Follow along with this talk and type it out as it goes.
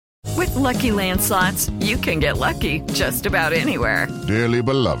Lucky Land Slots, you can get lucky just about anywhere. Dearly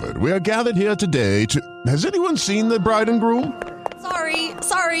beloved, we are gathered here today to... Has anyone seen the bride and groom?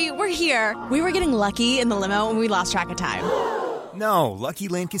 Sorry, we're here. We were getting lucky in the limo and we lost track of time. No, Lucky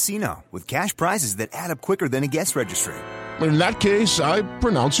Land Casino, with cash prizes that add up quicker than a guest registry. In that case, I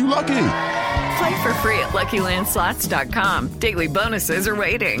pronounce you lucky. Play for free at LuckyLandSlots.com. Daily bonuses are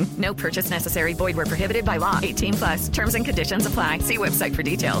waiting. No purchase necessary. Void where prohibited by law. 18+. Terms and conditions apply. See website for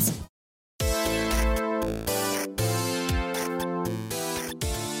details.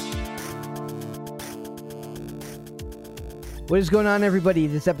 What is going on, everybody?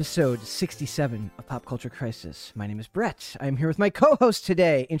 This is episode 67 of Pop Culture Crisis. My name is Brett. I'm here with my co-host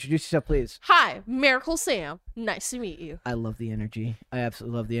today. Introduce yourself, please. Hi, Miracle Sam. Nice to meet you. I love the energy. I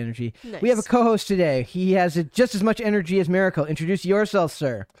absolutely love the energy. Nice. We have a co-host today. He has just as much energy as Miracle. Introduce yourself,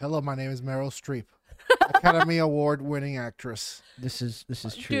 sir. Hello, my name is Meryl Streep, Academy Award-winning actress. This is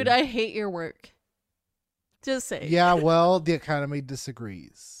true. Dude, I hate your work. Just say. Yeah, well, the Academy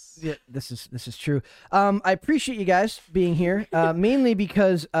disagrees. Yeah, this is true. I appreciate you guys being here, mainly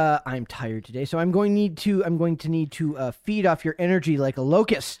because I'm tired today. So I'm going to need to feed off your energy like a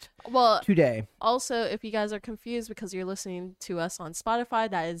locust. Well, today. Also, if you guys are confused because you're listening to us on Spotify,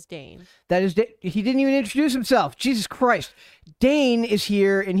 that is Dane. He didn't even introduce himself. Jesus Christ. Dane is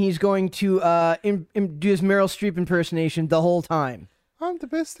here, and he's going to do his Meryl Streep impersonation the whole time. I'm the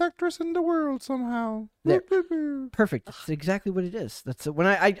best actress in the world somehow. There. Perfect. That's exactly what it is. That's when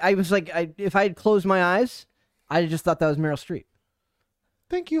I was like, if I had closed my eyes, I just thought that was Meryl Streep.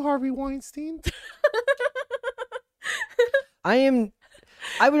 Thank you, Harvey Weinstein. I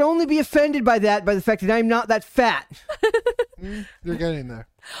would only be offended by the fact that I'm not that fat. You're getting there.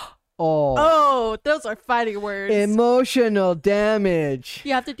 Oh, those are fighting words. Emotional damage.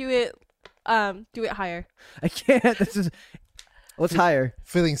 You have to do it higher. I can't. What's higher?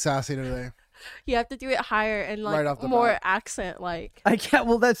 Feeling sassy today. You have to do it higher and like right off the more bat. accent like. I can't.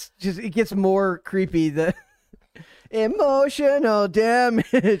 Well, that's just, it gets more creepy. The emotional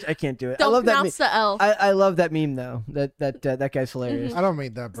damage. I can't do it. Don't I love that pronounce the L. I love that meme though. That guy's hilarious. I don't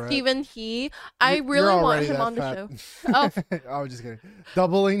mean that, Brett. Stephen I really want him on the show. Oh, I was just kidding.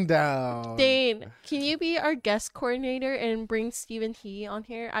 Doubling down. Dane, can you be our guest coordinator and bring Stephen on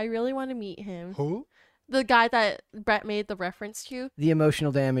here? I really want to meet him. Who? The guy that Brett made the reference to. The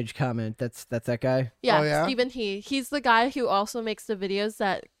emotional damage comment. That's that guy. Yeah, oh, yeah? Stephen He's the guy who also makes the videos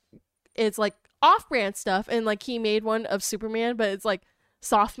that it's like off-brand stuff, and like he made one of Superman, but it's like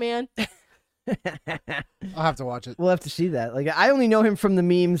Soft Man. I'll have to watch it. We'll have to see that. Like, I only know him from the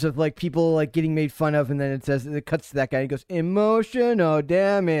memes of like people like getting made fun of, and then it cuts to that guy and he goes, emotional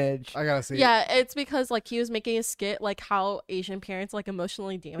damage. I gotta see. Yeah, it's because like he was making a skit like how Asian parents like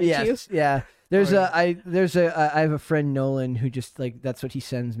emotionally damage you. Yeah. I have a friend Nolan who just like that's what he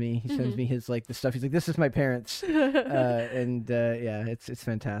sends me. He sends me his like the stuff. He's like, this is my parents, and yeah, it's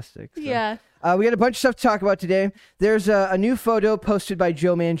fantastic. So. Yeah. We got a bunch of stuff to talk about today. There's a new photo posted by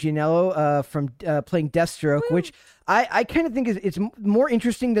Joe Manganiello from playing Deathstroke, which I kind of think it's more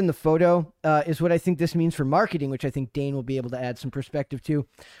interesting than the photo, is what I think this means for marketing, which I think Dane will be able to add some perspective to.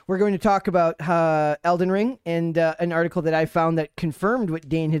 We're going to talk about Elden Ring and an article that I found that confirmed what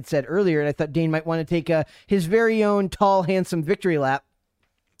Dane had said earlier, and I thought Dane might want to take his very own tall, handsome victory lap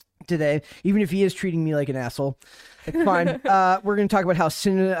today, even if he is treating me like an asshole. It's fine. We're going to talk about how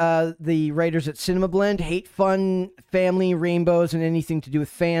the writers at Cinema Blend hate fun, family, rainbows, and anything to do with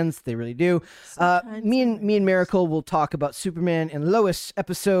fans. They really do. Me and Miracle will talk about Superman and Lois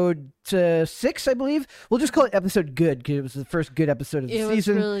episode 6, I believe. We'll just call it episode good because it was the first good episode of the season. It was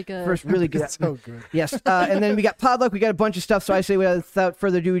really good. First really good. So good. Yes. And then we got Podluck. We got a bunch of stuff. So I say without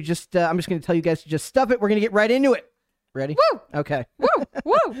further ado, I'm just going to tell you guys to just stuff it. We're going to get right into it. Ready? Woo! Okay. Woo!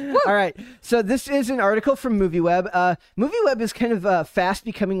 Woo! Woo! All right. So this is an article from MovieWeb. MovieWeb is kind of fast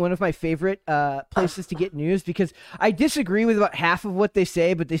becoming one of my favorite places to get news because I disagree with about half of what they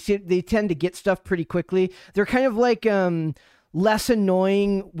say, but they tend to get stuff pretty quickly. They're kind of like less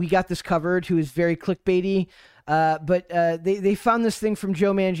annoying. We got this covered, who is very clickbaity. But they found this thing from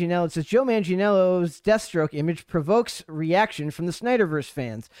Joe Manganiello. It says, Joe Manganiello's Deathstroke image provokes reaction from the Snyderverse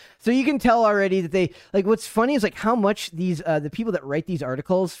fans. So you can tell already that they, like, what's funny is, like, how much these, the people that write these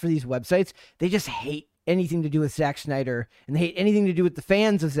articles for these websites, they just hate anything to do with Zack Snyder, and they hate anything to do with the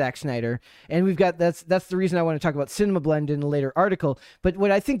fans of Zack Snyder. And we've got that's the reason I want to talk about Cinema Blend in a later article. But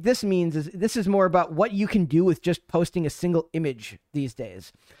what I think this means is this is more about what you can do with just posting a single image these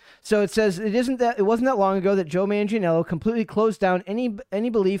days. So it says it wasn't that long ago that Joe Manganiello completely closed down any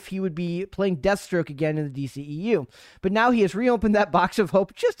belief he would be playing Deathstroke again in the DCEU. But now he has reopened that box of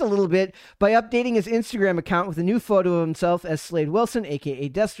hope just a little bit by updating his Instagram account with a new photo of himself as Slade Wilson, aka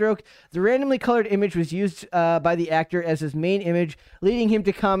Deathstroke. The randomly colored image was used by the actor as his main image, leading him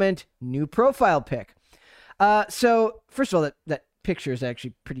to comment, "New profile pic." So first of all, that picture is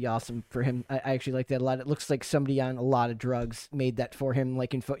actually pretty awesome for him. I actually like that a lot. It looks like somebody on a lot of drugs made that for him,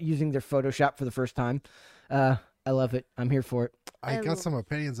 like using their Photoshop for the first time. I love it. I'm here for it. I got some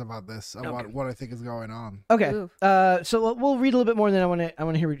opinions about this, about what I think is going on. Okay. So we'll read a little bit more, and then I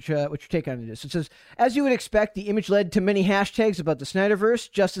want to hear what your take on it is. It says, as you would expect, the image led to many hashtags about the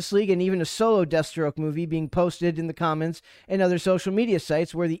Snyderverse, Justice League, and even a solo Deathstroke movie being posted in the comments and other social media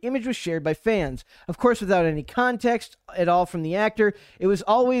sites where the image was shared by fans. Of course, without any context at all from the actor, it was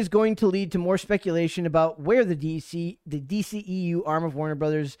always going to lead to more speculation about where the DCEU arm of Warner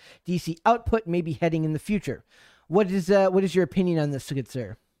Brothers DC output may be heading in the future. What is your opinion on this, good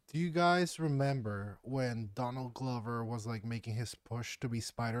sir? Do you guys remember when Donald Glover was like making his push to be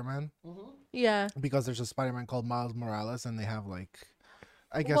Spider-Man? Mm-hmm. Yeah. Because there's a Spider-Man called Miles Morales, and they have like,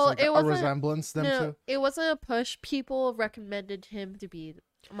 I guess, a resemblance them to. It wasn't a push. People recommended him to be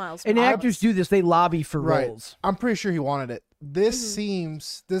Miles. And Morales. actors do this; they lobby for Right. roles. I'm pretty sure he wanted it. This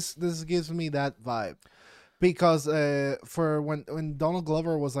seems this gives me that vibe. Because for when Donald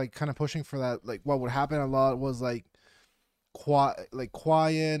Glover was like kind of pushing for that, like what would happen a lot was like quiet,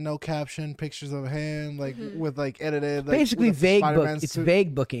 no caption pictures of him, like with like edited, like, basically vague Spider-Man book. It's suit.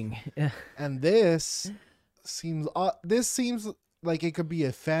 vague booking. And this seems like it could be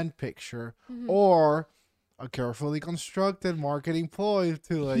a fan picture or a carefully constructed marketing ploy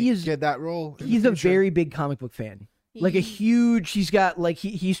to like get that role. He's a very big comic book fan. Like a huge, he's got like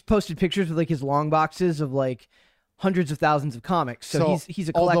he's posted pictures with like his long boxes of like hundreds of thousands of comics. So he's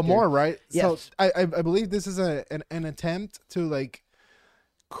a collector. All the more, right? Yes. So I believe this is an attempt to like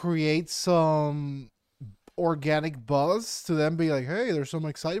create some organic buzz to then be like, hey, there's some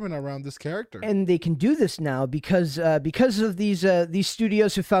excitement around this character. And they can do this now because of these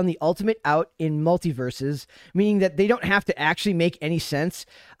studios who found the ultimate out in multiverses, meaning that they don't have to actually make any sense.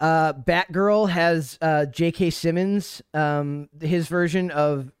 Batgirl has J.K. Simmons, his version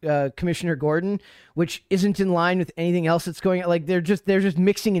of Commissioner Gordon, which isn't in line with anything else that's going on. Like they're just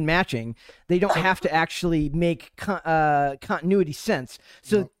mixing and matching. They don't have to actually make continuity sense.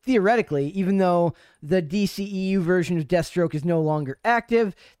 So theoretically, even though the DCEU version of Deathstroke is no longer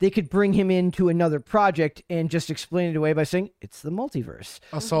active, they could bring him into another project and just explain it away by saying it's the multiverse.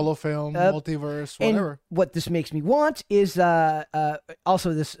 A solo film, multiverse, whatever. And what this makes me want is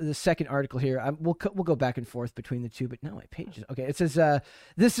also the second article here. We'll go back and forth between the two, but now my page is okay. It says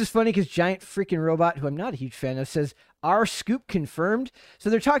this is funny because Giant Freaking Robot, who I'm not a huge fan of, says our scoop confirmed. So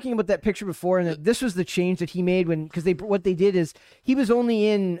they're talking about that picture before, and that this was the change that he made because what they did is he was only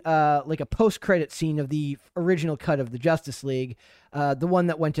in like a post-credit scene of the original cut of the Justice League, the one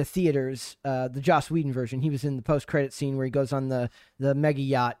that went to theaters, the Joss Whedon version. He was in the post-credit scene where he goes on the mega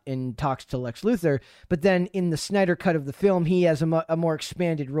yacht and talks to Lex Luthor. But then in the Snyder cut of the film, he has a more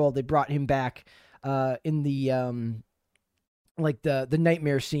expanded role. They brought him back in the like the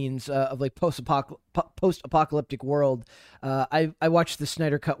nightmare scenes of like post-apocalyptic world. I watched the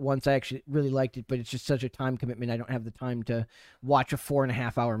Snyder cut once. I actually really liked it, but it's just such a time commitment. I don't have the time to watch a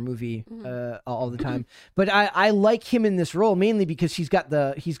 4.5-hour movie all the time. But I like him in this role mainly because he's got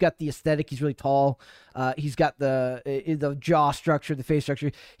the aesthetic. He's really tall. He's got the jaw structure, the face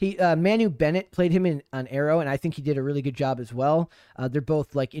structure. Manu Bennett played him on Arrow, and I think he did a really good job as well. They're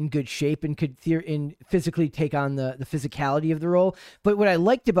both like in good shape and could physically take on the physicality of the role. But what I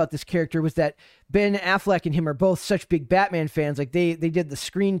liked about this character was that Ben Affleck and him are both such big Batman fans. Like they did the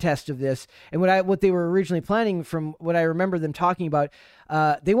screen test of this, and what they were originally planning, from what I remember them talking about,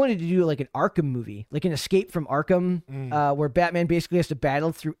 they wanted to do like an Arkham movie, like an Escape from Arkham, where Batman basically has to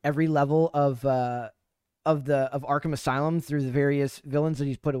battle through every level of Arkham Asylum through the various villains that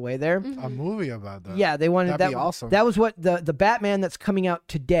he's put away there. A movie about that. Yeah, they wanted That'd be awesome. That was what the Batman that's coming out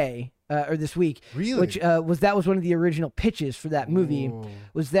today. Or this week, really? Which was one of the original pitches for that movie. Ooh.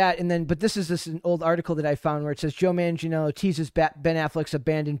 Was that, and then, but this is an old article that I found where it says Joe Manganiello teases Ben Affleck's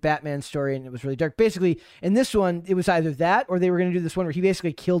abandoned Batman story, and it was really dark. Basically, in this one, it was either that or they were going to do this one where he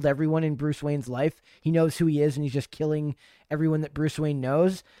basically killed everyone in Bruce Wayne's life. He knows who he is, and he's just killing everyone that Bruce Wayne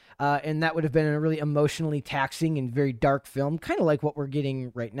knows. And that would have been a really emotionally taxing and very dark film, kind of like what we're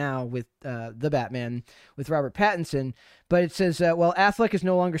getting right now with The Batman with Robert Pattinson. But it says, while Affleck is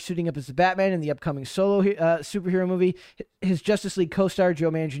no longer suiting up as the Batman in the upcoming solo superhero movie, his Justice League co-star Joe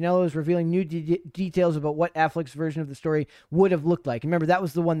Manganiello is revealing new details about what Affleck's version of the story would have looked like. Remember, that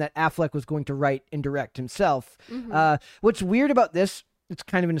was the one that Affleck was going to write and direct himself. What's weird about this, it's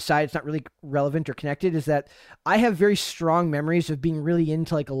kind of an aside, it's not really relevant or connected, is that I have very strong memories of being really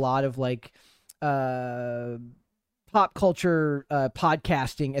into like a lot of like pop culture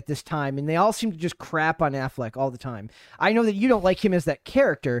podcasting at this time, and they all seem to just crap on Affleck all the time. I know that you don't like him as that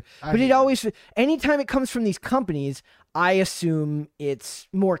character, but it always, anytime it comes from these companies, I assume it's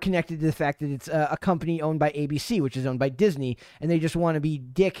more connected to the fact that it's a company owned by ABC, which is owned by Disney, and they just want to be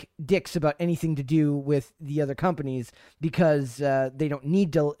dicks about anything to do with the other companies because they don't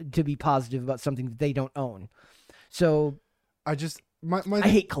need to be positive about something that they don't own. So I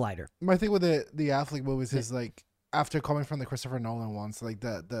hate Collider. My thing with the Affleck movies is like, after coming from the Christopher Nolan ones, like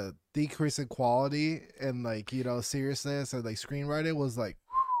the decrease in quality and like, you know, seriousness and like screenwriting was like.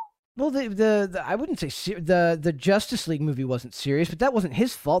 Well, the I wouldn't say the Justice League movie wasn't serious, but that wasn't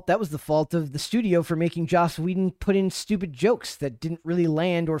his fault. That was the fault of the studio for making Joss Whedon put in stupid jokes that didn't really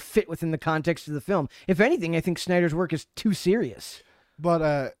land or fit within the context of the film. If anything, I think Snyder's work is too serious.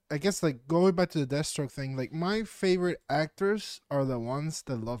 But I guess like going back to the Deathstroke thing, like my favorite actors are the ones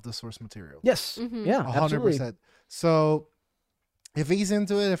that love the source material. Yes, yeah, 100%. So if he's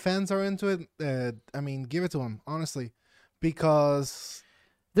into it, if fans are into it, I mean, give it to him, honestly, because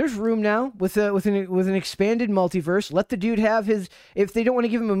there's room now with an expanded multiverse. Let the dude have his. If they don't want to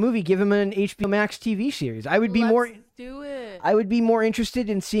give him a movie, give him an HBO Max TV series. I would be do it. I would be more interested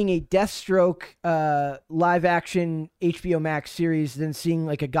in seeing a Deathstroke live action HBO Max series than seeing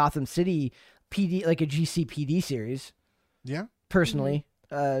like a Gotham City PD, like a GCPD series. Yeah, personally.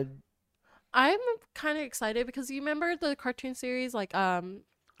 I'm kind of excited because you remember the cartoon series like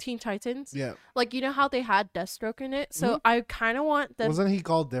Teen Titans? Yeah. Like, you know how they had Deathstroke in it? So I kind of want them. Wasn't he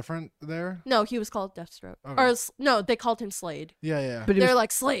called different there? No, he was called Deathstroke. Okay. Or no, they called him Slade. Yeah. But they're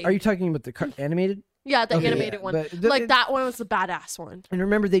like Slade. Are you talking about the animated? Yeah, the animated one. Like that one was the badass one. And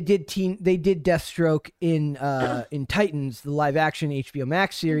remember, they did Deathstroke in Titans, the live action HBO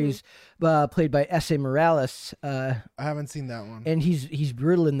Max series, played by S.A. Morales. I haven't seen that one. And he's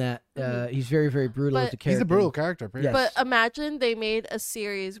brutal in that. He's very, very brutal as a character. He's a brutal character. Yes. But imagine they made a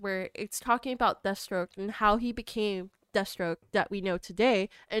series where it's talking about Deathstroke and how he became Deathstroke that we know today,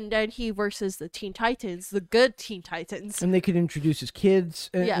 and then he versus the Teen Titans, the good Teen Titans. And they could introduce his kids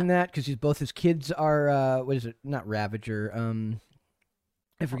in that, because both his kids are what is it? Not Ravager.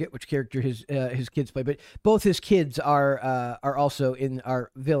 I forget which character his kids play, but both his kids are also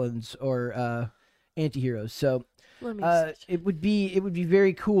are villains or anti-heroes. So it would be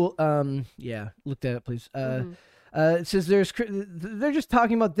very cool. Look that up, please. It says they're just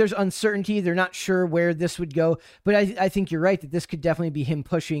talking about there's uncertainty. They're not sure where this would go, but I think you're right that this could definitely be him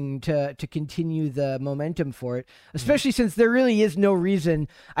pushing to continue the momentum for it, especially since there really is no reason.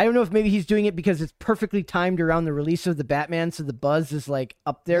 I don't know if maybe he's doing it because it's perfectly timed around the release of the Batman, so the buzz is like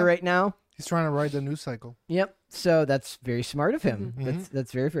up there right now. He's trying to ride the news cycle. Yep. So that's very smart of him.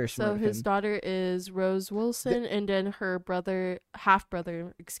 That's very, very smart. So his daughter is Rose Wilson, and then her half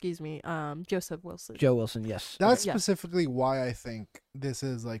brother, Joseph Wilson. Joe Wilson, yes. That's specifically why I think this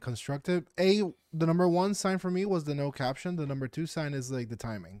is like constructive. The number one sign for me was the no caption. The number two sign is like the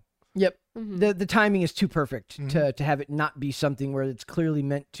timing. Yep. The timing is too perfect to have it not be something where it's clearly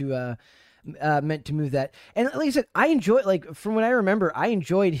meant to move that. And like I said, I enjoy, like, from what I remember, I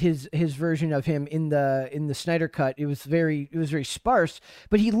enjoyed his version of him in the Snyder cut. It was very sparse,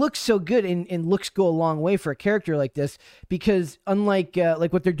 but he looks so good, and looks go a long way for a character like this, because unlike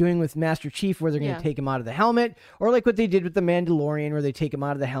like what they're doing with Master Chief, where they're going to take him out of the helmet, or like what they did with the Mandalorian, where they take him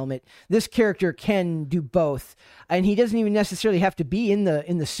out of the helmet, this character can do both, and he doesn't even necessarily have to be in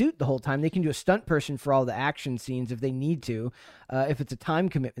the suit the whole time. They can do a stunt person for all the action scenes if they need to, if it's a time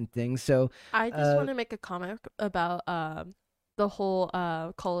commitment thing. So I just want to make a comment about the whole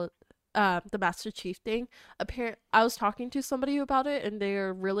the Master Chief thing. I was talking to somebody about it, and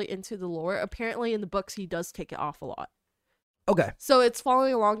they're really into the lore. Apparently, in the books, he does take it off a lot. Okay. So it's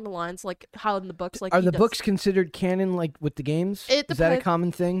following along the lines like how in the books, like are the books considered canon, like with the games? Is that a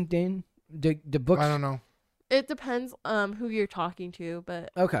common thing, Dane? The books? I don't know. It depends who you're talking to,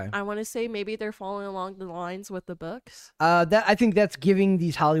 but okay. I want to say maybe they're following along the lines with the books. I think that's giving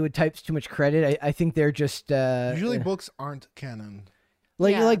these Hollywood types too much credit. I think they're just usually books aren't canon.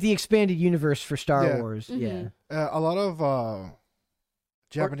 Like the expanded universe for Star Wars. A lot of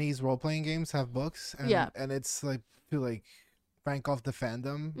Japanese role playing games have books, and Yeah. and it's like to like bank off the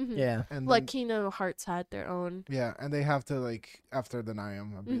fandom, Yeah. and Like then, Kingdom Hearts had their own. yeah, and they have to like after deny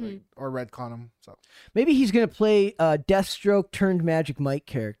him, like, or retcon him. So Maybe he's gonna play Deathstroke turned Magic Mike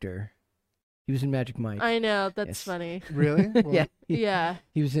character. He was in Magic Mike. I know, that's Yes. funny. really, Well, Yeah. Yeah.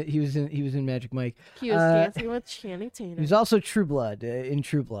 He was in Magic Mike. He was dancing with Channing Tatum. He was also True Blood in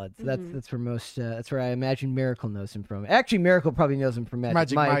True Blood. So that's where most that's where I imagine Miracle knows him from. Actually, Miracle probably knows him from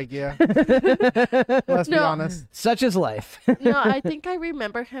Magic Mike. yeah. Let's be No. honest. Such is life. No, I think I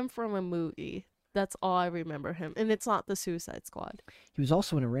remember him from a movie. That's all I remember him. And it's not the Suicide Squad. He was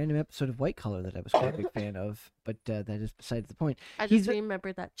also in a random episode of White Collar that I was quite a big fan of, but that is besides the point. I He's just a-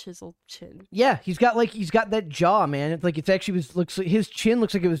 remember that chiseled chin. Yeah, he's got that jaw, man. It's like it's actually looks like his chin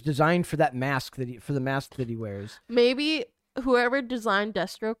looks like it was designed for that mask for the mask that he wears. Maybe whoever designed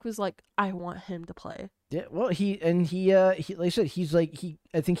Deathstroke was like, I want him to play. Yeah, well, he like I said,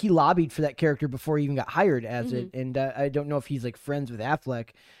 I think he lobbied for that character before he even got hired as it, and I don't know if he's like friends with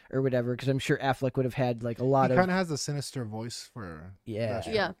Affleck or whatever, because I'm sure Affleck would have had like a lot He of kind of has a sinister voice for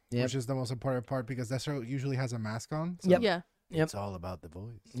Deathstroke, Yeah. Yep. which is the most important part because Deathstroke usually has a mask on. So Yep. Yeah. Yep. It's all about the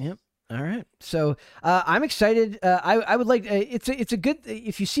voice. Yep. All right. So I'm excited. I would like it's a good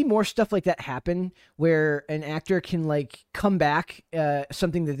if you see more stuff like that happen where an actor can like come back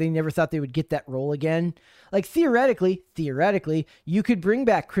something that they never thought they would get that role again. Like theoretically, you could bring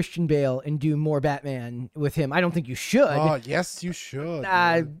back Christian Bale and do more Batman with him. I don't think you should. Oh yes, you should.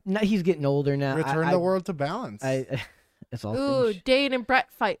 dude. No, he's getting older now. Return the world to balance. It's all Ooh, things. Dane and Brett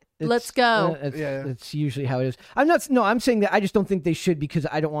fight. Let's It's- go. It's, it's usually how it is. I'm saying that I just don't think they should because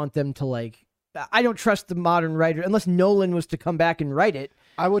I don't want them to like. I don't trust the modern writer unless Nolan was to come back and write it.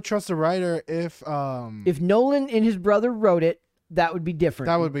 I would trust the writer if Nolan and his brother wrote it, that would be different.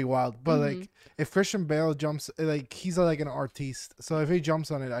 that would be wild. But like if Christian Bale jumps, like he's like an artiste, so if he jumps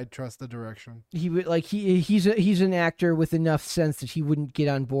on it, I'd trust the direction. He would like he's an actor with enough sense that he wouldn't get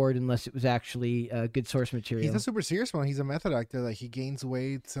on board unless it was actually good source material. He's a super serious one. He's a method actor. Like he gains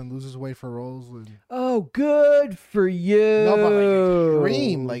weight and loses weight for roles. And... Oh, good for you. No,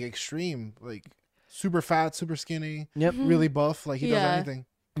 but like extreme, like super fat, super skinny. Yep. Really buff. Like he does Yeah. anything.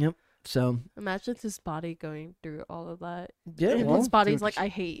 Yep. So Imagine his body going through all of that. yeah, And well, his body's dude, like, I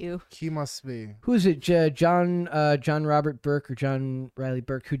hate you. He must be. who is it? John Robert Burke or John Riley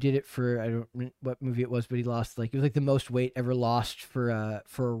Burke who did it for I don't know what movie it was, but he lost it was like the most weight ever lost for a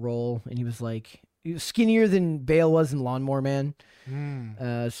role, and he was skinnier than Bale was in Lawnmower Man.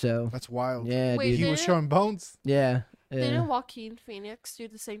 So That's wild. yeah, Wait, dude. He was showing bones. Yeah. Didn't Joaquin Phoenix do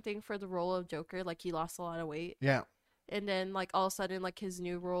the same thing for the role of Joker? Like he lost a lot of weight. Yeah. And then like all of a sudden like his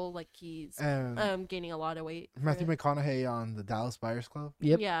new role, like he's And gaining a lot of weight. for Matthew it. McConaughey on the Dallas Buyers Club.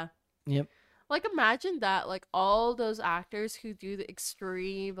 Yep. Yeah. Yep. Like imagine that, like all those actors who do the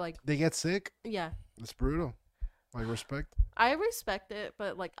extreme, like They get sick. yeah. It's brutal. Like respect. I respect it,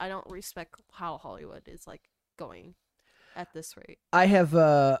 but like I don't respect how Hollywood is like going at this rate. I have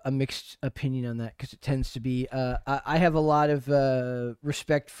a mixed opinion on that because it tends to be. I have a lot of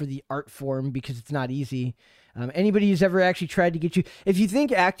respect for the art form because it's not easy. Anybody who's ever actually tried to get you, if you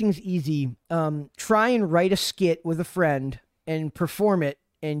think acting's easy, try and write a skit with a friend and perform it,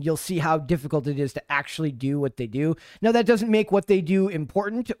 and you'll see how difficult it is to actually do what they do. Now, that doesn't make what they do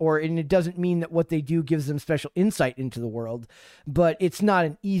important, and it doesn't mean that what they do gives them special insight into the world, but it's not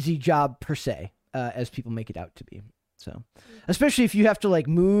an easy job per se, as people make it out to be. So, especially if you have to like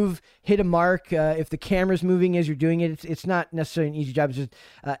move, hit a mark, if the camera's moving as you're doing it, it's not necessarily an easy job. It's just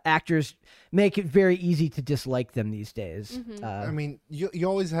actors make it very easy to dislike them these days. I mean, you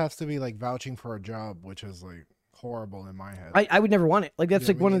always have to be like vouching for a job, which is like horrible in my head. I would never want it. Like that's Yeah,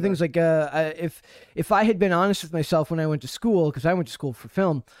 like me one of the neither. things. Like if I had been honest with myself when I went to school, because I went to school for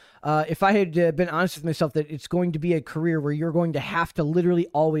film, if I had been honest with myself that it's going to be a career where you're going to have to literally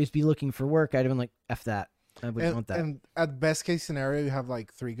always be looking for work, I'd have been like, F that. I wouldn't want that. And at best case scenario, you have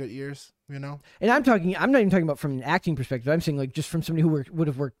like 3 good years, you know? And I'm not even talking about from an acting perspective. I'm saying like just from somebody who would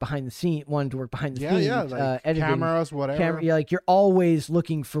have worked behind the scene, wanted to work behind the scenes, like editing, cameras, whatever. yeah, like you're always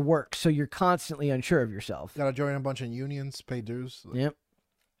looking for work, so you're constantly unsure of yourself. Gotta join a bunch of unions, pay dues. Like, Yep.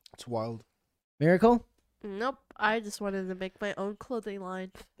 It's wild. Miracle? Nope. I just wanted to make my own clothing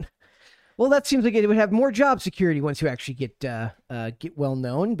line. Well, that seems like it would have more job security once you actually get well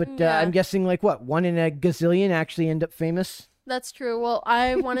known. But Yeah. I'm guessing like what, 1 in a gazillion actually end up famous. That's true. Well,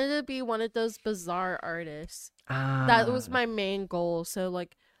 I wanted to be one of those bizarre artists. That was my main goal. So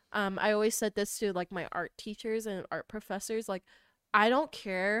like I always said this to like my art teachers and art professors, like I don't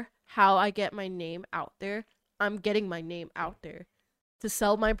care how I get my name out there. I'm getting my name out there to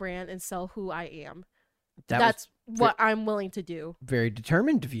sell my brand and sell who I am. That's what I'm willing to do. Very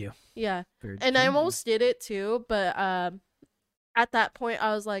determined of you. Yeah. Very And I determined. almost did it too, but at that point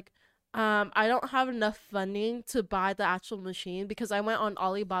I was like, I don't have enough funding to buy the actual machine because I went on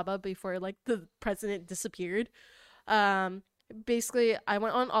Alibaba before like the president disappeared. Basically I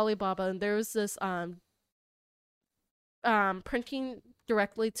went on Alibaba and there was this printing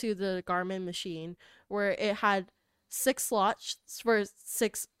directly to the Garmin machine where it had 6 slots for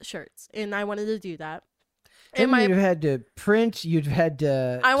 6 shirts, and I wanted to do that. And And you'd have had to print, you'd have had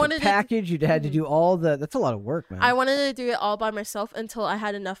to, I wanted to- package, you'd had to do all the, that's a lot of work, man. I wanted to do it all by myself until I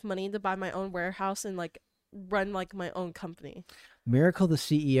had enough money to buy my own warehouse and like run like my own company. Miracle the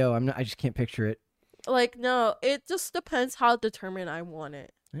CEO, I just can't picture it. Like, no, it just depends how determined I want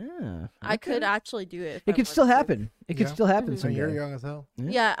it. Yeah. I could actually do it. if It I could still wanted to. happen. It could Yeah. still happen So you're someday. young as hell.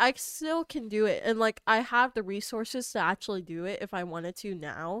 Yeah, I still can do it. And like I have the resources to actually do it if I wanted to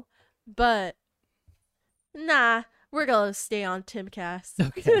now. But nah, we're gonna stay on Timcast.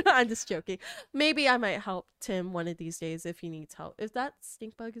 Okay. I'm just joking. Maybe I might help Tim one of these days if he needs help. If that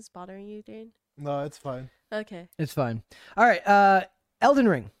stink bug is bothering you, Dane. No, it's fine. Okay. It's fine. All right. Elden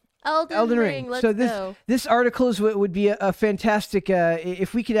Ring. Elden Ring. Let's so go. this article would be a fantastic.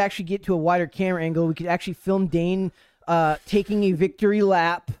 If we could actually get to a wider camera angle, we could actually film Dane taking a victory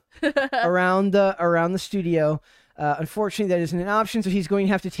lap around the studio. Unfortunately, that isn't an option, so he's going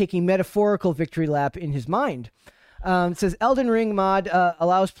to have to take a metaphorical victory lap in his mind. It says Elden Ring mod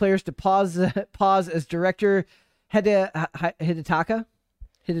allows players to pause as director Hidetaka.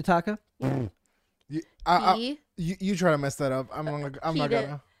 You try to mess that up. I'm not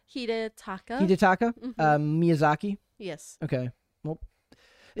gonna. Hidetaka. Hidetaka. Miyazaki. Yes. Okay. Well,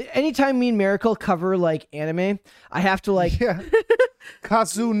 anytime me and Miracle cover like anime, I have to like, Yeah.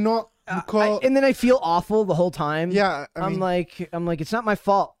 Kazu no and then I feel awful the whole time. Yeah, I'm like, it's not my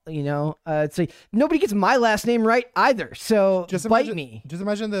fault, you know. It's like nobody gets my last name right either, so bite me. Just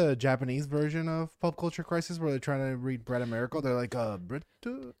imagine the Japanese version of Pop Culture Crisis where they're trying to read Bread and Miracle. They're like, Brit.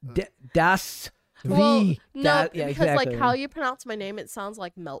 Das. Well, V. no, That- yeah, because exactly. like how you pronounce my name, it sounds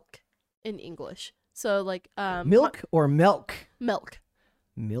like milk in English. So like Milk or milk? milk.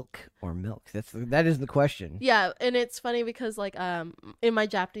 Milk or milk? That is the question. Yeah, and it's funny because like in my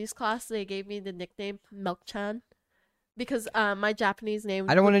Japanese class they gave me the nickname Milk-chan because my Japanese name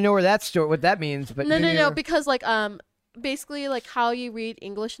I don't want to know what that means, but no because like basically like how you read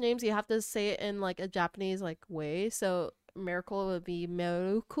English names you have to say it in like a Japanese like way. So Miracle would be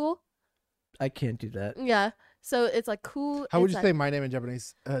Meruku. I can't do that. Yeah. So it's like cool. How would you it's say my name in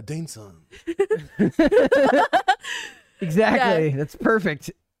Japanese? Dane-san. Exactly. Yeah. That's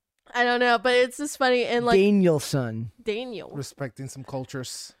perfect. I don't know, but it's just funny and like Danielson. Daniel. Respecting some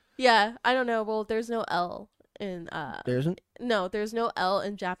cultures. Yeah, I don't know. Well, there's no L in There isn't? no, there's no L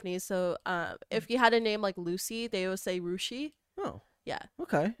in Japanese. So if you had a name like Lucy, they would say Rushi. Oh, Yeah,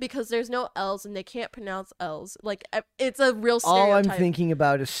 okay. because there's no L's and they can't pronounce L's. Like it's a real All I'm stereotype. thinking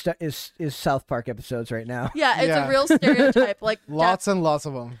about is South Park episodes right now. Yeah, it's Yeah. a real stereotype. Like Lots and lots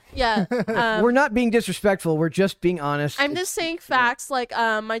of them. yeah. We're not being disrespectful. We're just being honest. I'm just saying facts. Like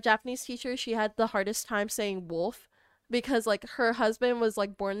my Japanese teacher, she had the hardest time saying wolf because like her husband was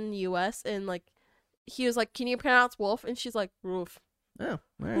like born in the U.S. and like he was like, "Can you pronounce wolf?" And she's like, "Roof." Oh, all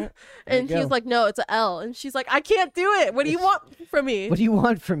right. There And you he was go. like, "No, it's a L." And she's like, "I can't do it. What do you want from me?" What do you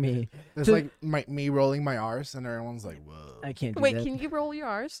want from me? It's So- like me rolling my R's and everyone's like, whoa. I can't do Wait, that. can you roll your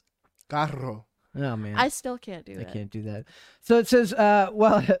R's? Carro. Oh, man. I still can't do I that. can't do that. So it says,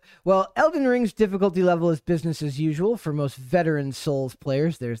 well, Elden Ring's difficulty level is business as usual for most veteran Souls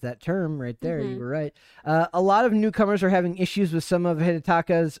players. There's that term right there. You were right. A lot of newcomers are having issues with some of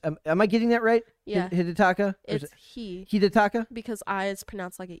Hidetaka's. Am I getting that right? Yeah. Hidetaka? Or is It's he it Hidetaka? because I is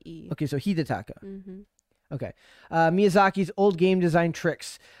pronounced like a E. Okay, so Hidetaka. Mm-hmm. Okay. Miyazaki's old game design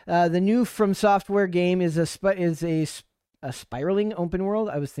tricks. The new From Software game is a spiraling open world.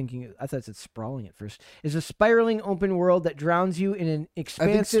 I thought it said sprawling at first. Is a spiraling open world that drowns you in an I think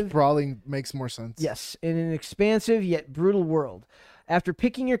expansive. sprawling makes more sense. Yes, in an expansive yet brutal world. After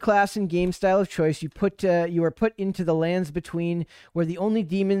picking your class and game style of choice, you are put into the lands between, where the only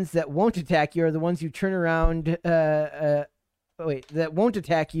demons that won't attack you are the ones you turn around. That won't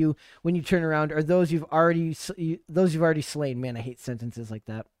attack you when you turn around are those you've already slain. Man, I hate sentences like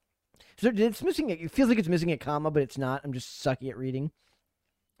that. So it's missing. It feels like it's missing a comma, but it's not. I'm just sucky at reading.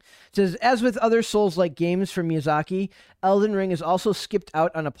 It says, as with other Souls-like games from Miyazaki, Elden Ring is also skipped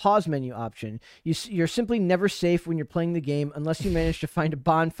out on a pause menu option. You're simply never safe when you're playing the game unless you manage to find a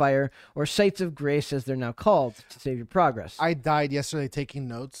bonfire or sites of grace, as they're now called, to save your progress. I died yesterday taking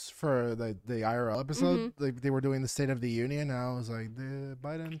notes for the IRL episode. They were doing the State of the Union, and I was like,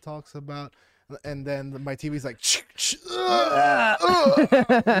 Biden talks about and then my TV's like.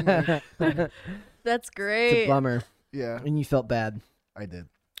 That's It's great. a bummer. Yeah, And you felt bad. I did.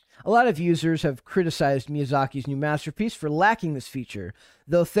 A lot of users have criticized Miyazaki's new masterpiece for lacking this feature,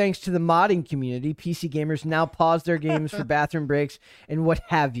 though thanks to the modding community, PC gamers now pause their games for bathroom breaks and what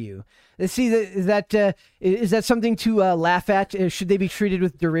have you. See, is that something to laugh at? Should they be treated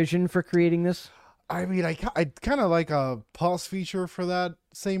with derision for creating this? I mean, I kind of like a pause feature for that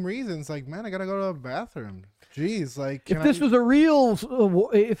same reason. It's like, man, I gotta go to the bathroom. Jeez, like If this was a real,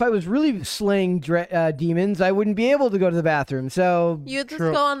 if I was really slaying demons, I wouldn't be able to go to the bathroom. So You just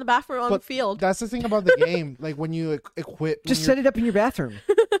True. go on the bathroom on the field. That's the thing about the game. Like when you equip, just set it up in your bathroom.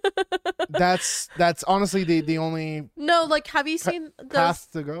 That's honestly the only No, like have you seen those? path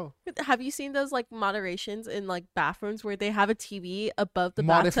to go. Have you seen those like moderations in like bathrooms where they have a TV above the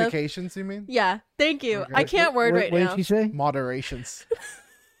bathtub? Modifications, you mean? Yeah, thank you. Okay. I can't word right what now. did she say? Moderations.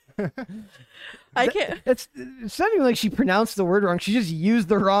 I can't. It's not even like she pronounced the word wrong. She just used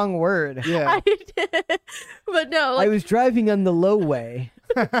the wrong word. Yeah. I did. But no, I like was driving on the low way.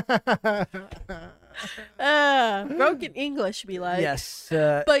 broken English be like. Yes.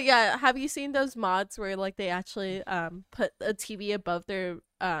 But yeah, have you seen those mods where like they actually put a TV above their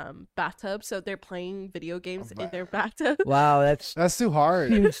bathtub so they're playing video games in their bathtub? Wow, that's That's too hard.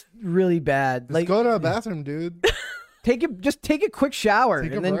 seems really bad. Let's go to a bathroom, dude. Just take a quick shower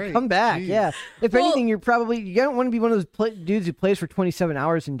Take a and then break. come back. Jeez. Yeah. If Well- anything, you don't want to be one of those dudes who plays for 27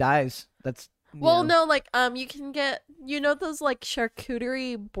 hours and dies. That's Well, no, like you can get those like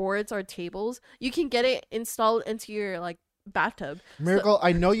charcuterie boards or tables. You can get it installed into your like bathtub. Miracle,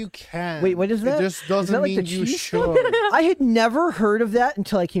 I know you can. Wait, what is that? It just Is doesn't that like the mean you cheese should. I had never heard of that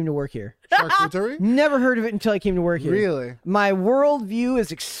until I came to work here. Charcuterie? Never heard of it until I came to work here. Really? My worldview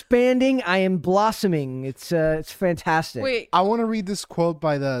is expanding. I am blossoming. It's fantastic. Wait, I want to read this quote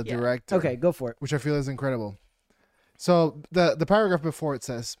by the director. Okay, go for it. Which I feel is incredible. So the paragraph before it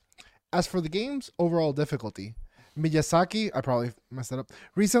says, as for the game's overall difficulty, Miyazaki, I probably messed that up,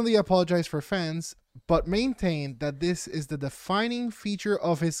 recently apologized for fans, but maintained that this is the defining feature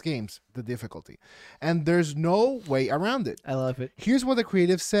of his games, the difficulty, and there's no way around it. I love it. Here's what the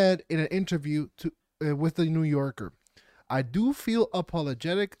creative said in an interview with the New Yorker. I do feel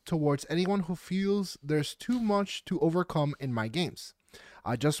apologetic towards anyone who feels there's too much to overcome in my games.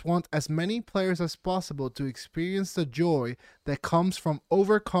 I just want as many players as possible to experience the joy that comes from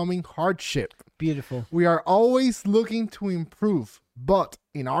overcoming hardship. Beautiful. We are always looking to improve, but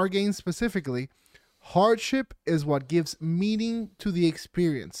in our game specifically, hardship is what gives meaning to the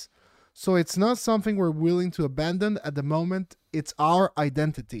experience. So it's not something we're willing to abandon at the moment. It's our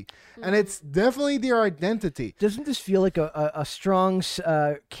identity. And it's definitely their identity. Doesn't this feel like a strong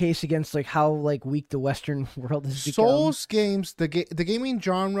case against like how like weak the Western world has become? Souls games, the gaming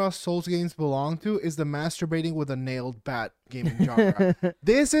genre Souls games belong to is the masturbating with a nailed bat gaming genre.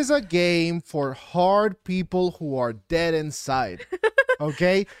 This is a game for hard people who are dead inside.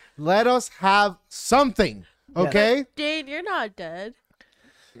 Okay? Let us have something. Okay? Dane, you're not dead.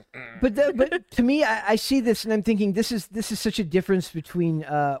 But to me, I see this and I'm thinking this is such a difference between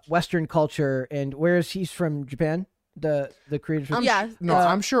Western culture and whereas he's from Japan, the creator. From,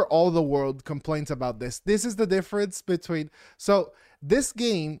 I'm sure all the world complains about this. This is the difference between. So this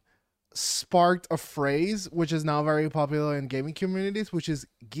game sparked a phrase which is now very popular in gaming communities, which is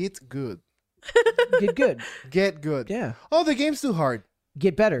 "get good." Get good. Get good. Yeah. Oh, the game's too hard.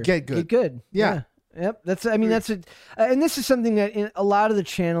 Get better. Get good. Get good. Yeah. Yep. And this is something that in a lot of the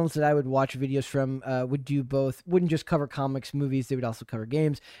channels that I would watch videos from would do both. Wouldn't just cover comics, movies. They would also cover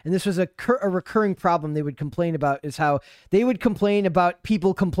games. And this was a recurring problem they would complain about is how they would complain about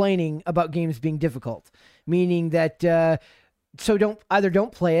people complaining about games being difficult, meaning that so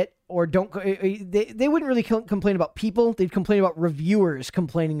don't play it or don't. They wouldn't really complain about people. They'd complain about reviewers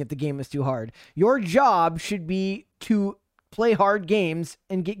complaining that the game is too hard. Your job should be to play hard games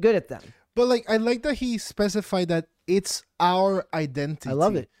and get good at them. But like, I like that he specified that it's our identity. I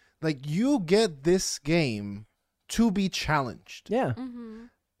love it. Like, you get this game to be challenged. Yeah. Mm-hmm.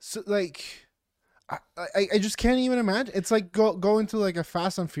 So like, I just can't even imagine. It's like going to like a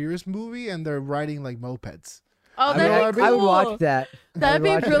Fast and Furious movie and they're riding like mopeds. Oh, that'd be cool. I would watch that. That'd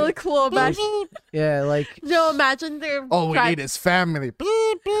be really cool. Imagine, yeah, like no, imagine they're all we need is family.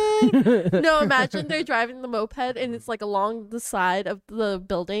 No, imagine they're driving the moped and it's like along the side of the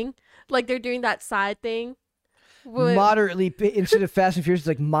building, like they're doing that side thing. Moderately instead of Fast and Furious, it's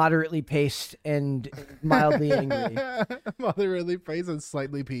like moderately paced and mildly angry. Moderately praised and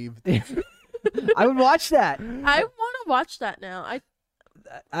slightly peeved. I would watch that. I want to watch that now.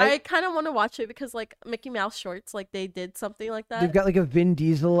 I kind of want to watch it because like Mickey Mouse shorts, like they did something like that. They've got like a Vin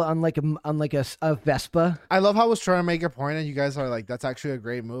Diesel on like a Vespa. I love how I was trying to make a point, and you guys are like, "That's actually a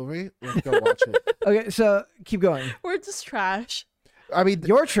great movie. Let's go watch it." Okay, so keep going. We're just trash. I mean,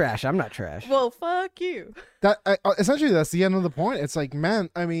 You're trash. I'm not trash. Well, fuck you. Essentially that's the end of the point. It's like, man,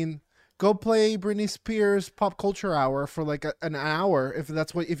 I mean, go play Britney Spears Pop Culture Hour for like an hour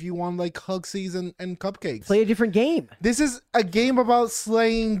if you want like hugsies and cupcakes. Play a different game. This is a game about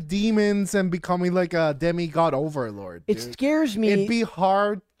slaying demons and becoming like a demigod overlord. It dude. scares me. It'd be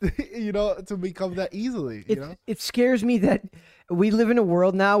hard, to become that easily. It scares me that we live in a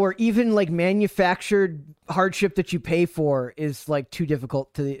world now where even like manufactured hardship that you pay for is like too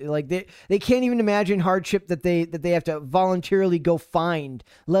difficult to like. They can't even imagine hardship that they have to voluntarily go find,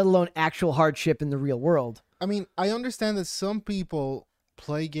 let alone actual hardship in the real world. I mean, I understand that some people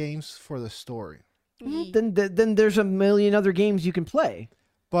play games for the story. Then there's a million other games you can play.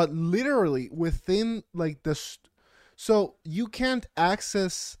 But literally within like so you can't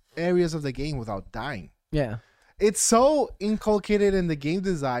access areas of the game without dying. Yeah. It's so inculcated in the game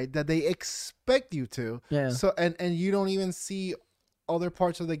design that they expect you to. Yeah. So and you don't even see other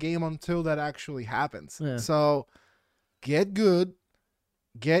parts of the game until that actually happens. Yeah. So get good,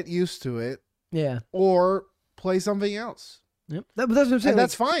 get used to it. Yeah. Or play something else. Yep. That's what I'm saying. And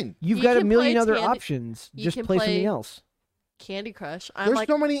that's fine. You've You got a can million play other Candy- options. you Just can play something play- else. Candy Crush. There's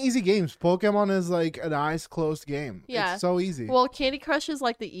so many easy games. Pokemon is like an eyes closed game. Yeah. It's so easy. Well, Candy Crush is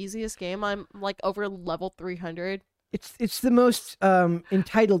like the easiest game. I'm like over level 300. It's the most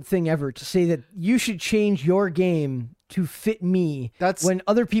entitled thing ever to say that you should change your game to fit me. That's when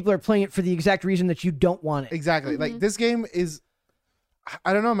other people are playing it for the exact reason that you don't want it. Exactly. Like this game is,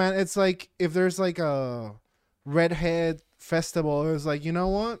 I don't know, man. It's like if there's like a redhead festival, it's like, you know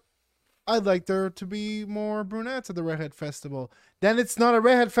what? I'd like there to be more brunettes at the redhead festival. Then it's not a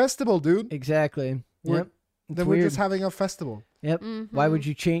redhead festival, dude. Exactly. We're- Yep. Then we're just having a festival. Yep. Why would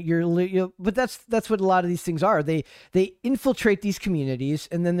you change your? But that's what a lot of these things are. They infiltrate these communities,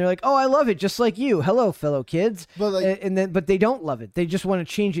 and then they're like, "Oh, I love it, just like you. Hello, fellow kids." But like, but they don't love it. They just want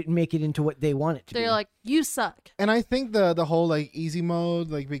to change it and make it into what they want it to be. They're like, you suck. and I think the whole like easy mode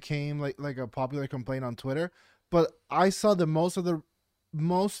like became like a popular complaint on Twitter. But I saw most of the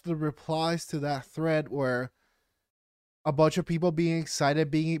replies to that thread were a bunch of people being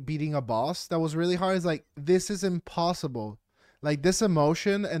excited beating a boss that was really hard. It's like, this is impossible. Like this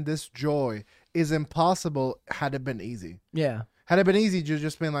emotion and this joy is impossible had it been easy. Yeah. Had it been easy, you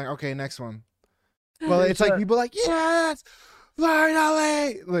just been like, okay, next one. Well, it's like people are like, yes,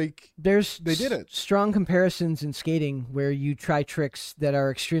 finally. Like they did it. Strong comparisons in skating where you try tricks that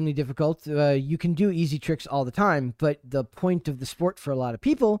are extremely difficult. You can do easy tricks all the time, but the point of the sport for a lot of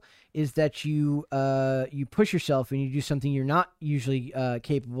people is that you push yourself and you do something you're not usually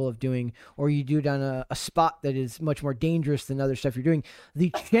capable of doing, or you do it on a spot that is much more dangerous than other stuff you're doing.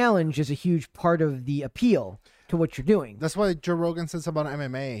 The challenge is a huge part of the appeal to what you're doing. That's why Joe Rogan says about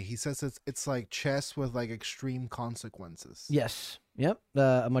MMA. He says it's like chess with like extreme consequences. Yes. Yep.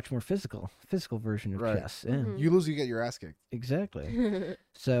 A much more physical version of chess. Yeah. You lose, you get your ass kicked. Exactly.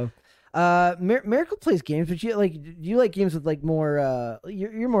 So, Miracle plays games, but you like games with like more.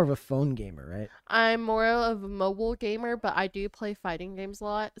 You're more of a phone gamer, right? I'm more of a mobile gamer, but I do play fighting games a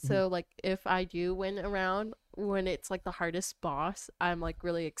lot. So like if I do win a round when it's like the hardest boss, I'm like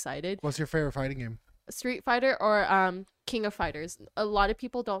really excited. What's your favorite fighting game? Street Fighter or King of Fighters. A lot of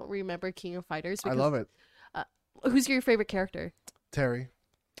people don't remember King of Fighters. I love it. Who's your favorite character? Terry.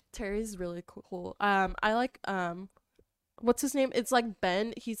 Terry's really cool. I like what's his name? It's like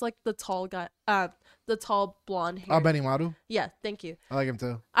Ben. He's like the tall guy. The tall blonde hair. Benny Maru. Yeah, thank you. I like him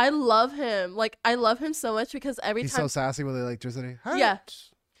too. I love him. Like I love him so much because every He's time so sassy with the electricity. Yeah.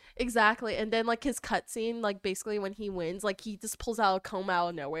 Exactly. And then like his cutscene, like basically when he wins, like he just pulls out a comb out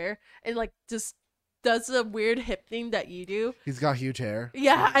of nowhere and like just does the weird hip thing that you do. He's got huge hair.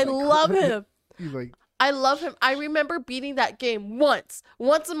 Yeah, I love him. He's like, I love him. I remember beating that game once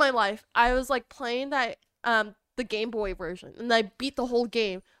in my life. I was like playing that the Game Boy version, and I beat the whole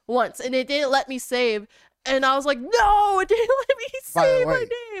game once, and it didn't let me save. And I was like, no, it didn't let me save my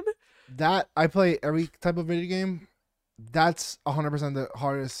name. That I play every type of video game. That's 100% the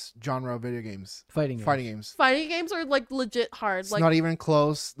hardest genre of video games. Fighting games. Fighting games are like legit hard. It's like not even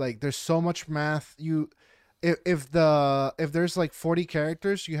close. Like there's so much math. If there's like 40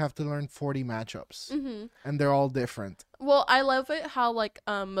 characters, you have to learn 40 matchups, and they're all different. Well, I love it how like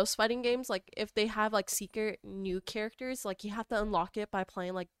most fighting games, like if they have like secret new characters, like you have to unlock it by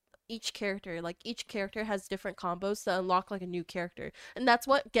playing like each character. Like each character has different combos to unlock like a new character, and that's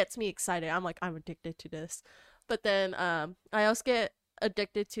what gets me excited. I'm addicted to this. But then I also get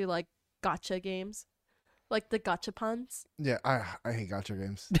addicted to like gotcha games, like the gachapons. Yeah, I hate gacha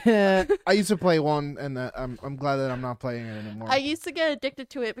games. I used to play one, and I'm glad that I'm not playing it anymore. I used to get addicted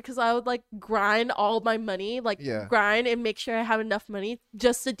to it because I would like grind all my money, like grind and make sure I have enough money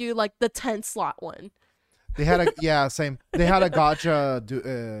just to do like the 10 slot one. They had same. They had a gotcha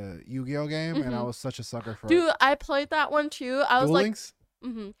Yu-Gi-Oh game, and I was such a sucker for it. Dude, I played that one too. I was Duel like, Links?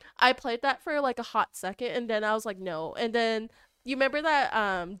 I played that for like a hot second, and then I was like, no. And then you remember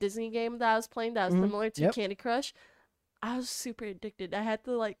that Disney game that I was playing that was similar to Candy Crush? I was super addicted. I had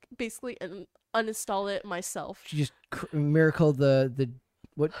to like basically uninstall it myself. She just Miracle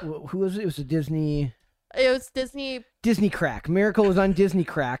who was it? It was a Disney. It was Disney Crack. Miracle was on Disney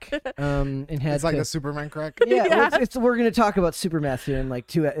Crack. And had it's like a Superman crack. Yeah, we're gonna talk about Supermath here in like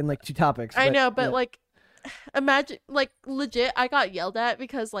two topics. I know, but like, imagine like legit, I got yelled at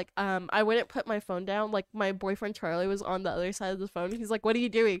because like I wouldn't put my phone down. Like my boyfriend Charlie was on the other side of the phone. He's like, "What are you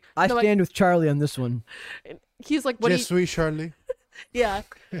doing?" I stand with Charlie on this one. He's like, "What?" Sweet Charlie. Yeah.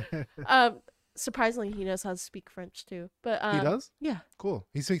 Surprisingly, he knows how to speak French too. But he does? Yeah. Cool.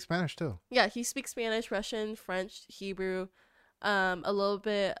 He speaks Spanish too. Yeah, he speaks Spanish, Russian, French, Hebrew, a little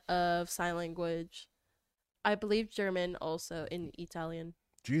bit of sign language. I believe German also, in Italian.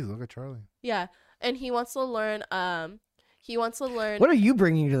 Jeez, look at Charlie. Yeah, and he wants to learn. What are you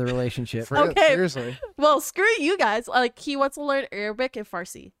bringing to the relationship? Okay. Seriously. Well, screw you guys. Like he wants to learn Arabic and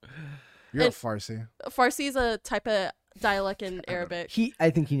Farsi. You're a Farsi. Farsi is a type of dialect in Arabic. I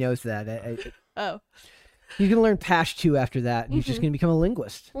think he knows that. Oh. He's gonna learn Pashto after that, and he's just gonna become a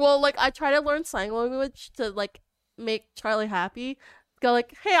linguist. Well, like I try to learn sign language to like make Charlie happy. Go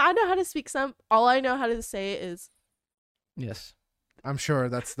like, hey, I know how to speak some. All I know how to say is. Yes. I'm sure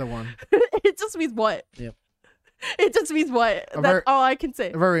that's the one. It just means what? Yep. It just means what? That's all I can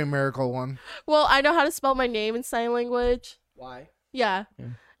say. A very miracle one. Well, I know how to spell my name in sign language. Why? Yeah.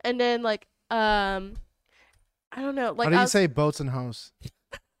 And then like I don't know. Like how do you say boats and hoes?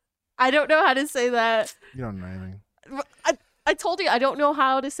 I don't know how to say that. You don't know anything. I told you I don't know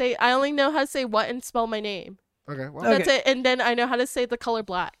how to say. I only know how to say what and spell my name. Okay, well that's it. And then I know how to say the color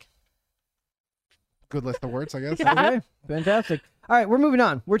black. Good list of words, I guess. Yeah. Okay, fantastic. All right, we're moving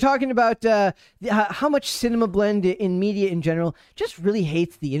on. We're talking about how much Cinema Blend in media in general just really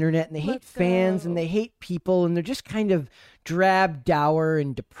hates the internet, and they hate fans, and they hate people, and they're just kind of drab, dour,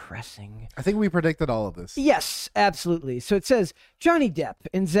 and depressing. I think we predicted all of this. Yes, absolutely. So it says Johnny Depp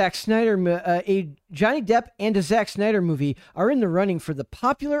and Zack Snyder, Johnny Depp and a Zack Snyder movie are in the running for the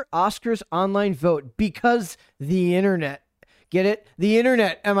popular Oscars online vote because the internet. Get it? The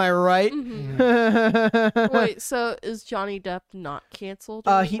internet. Am I right? Mm-hmm. Wait, so is Johnny Depp not canceled?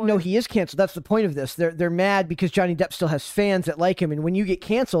 He is canceled. That's the point of this. They're mad because Johnny Depp still has fans that like him, and when you get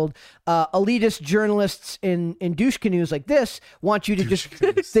canceled, elitist journalists in douche canoes like this want you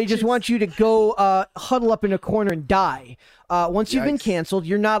to want you to go huddle up in a corner and die. Once you've been canceled,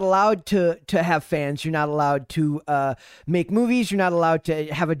 you're not allowed to have fans. You're not allowed to make movies. You're not allowed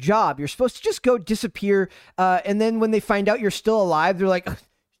to have a job. You're supposed to just go disappear. And then when they find out you're still alive, they're like,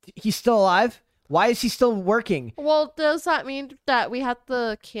 he's still alive? Why is he still working? Well, does that mean that we have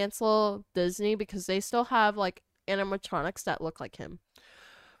to cancel Disney because they still have like animatronics that look like him?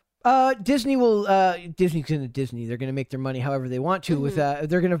 Disney's gonna Disney. They're gonna make their money however they want to. With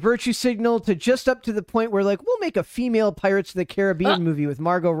they're gonna virtue signal to just up to the point where like we'll make a female Pirates of the Caribbean movie with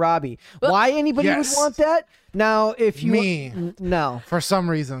Margot Robbie. Why anybody would want that? Now, if you no, for some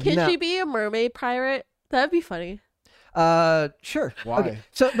reason, can she be a mermaid pirate? That'd be funny. Sure. Why? Okay.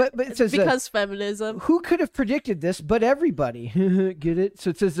 So, but it says because feminism. Who could have predicted this? But everybody. Get it?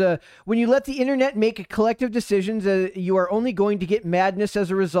 So it says, when you let the internet make collective decisions, you are only going to get madness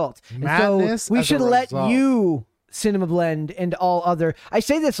as a result. Madness. So we should let you. Cinema Blend and all other. I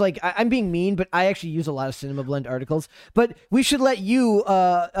say this like I'm being mean, but I actually use a lot of Cinema Blend articles. But we should let you,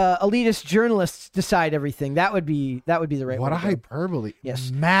 elitist journalists, decide everything. That would be the right. What way a to go. hyperbole!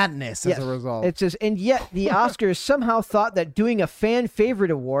 Yes, madness as a result. It says, and yet the Oscars somehow thought that doing a fan favorite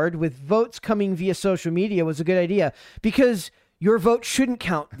award with votes coming via social media was a good idea because. Your vote shouldn't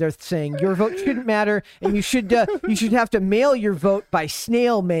count, they're saying. Your vote shouldn't matter, and you should have to mail your vote by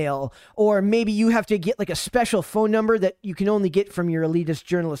snail mail, or maybe you have to get like a special phone number that you can only get from your elitist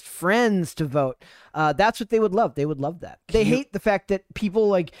journalist friends to vote. That's what they would love. They would love that. They hate the fact that people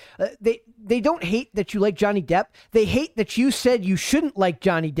like they don't hate that you like Johnny Depp. They hate that you said you shouldn't like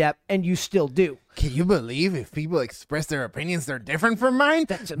Johnny Depp and you still do. Can you believe if people express their opinions they're different from mine?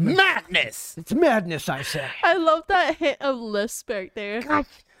 That's madness. It's madness, I say. I love that hit of lisp right there. God.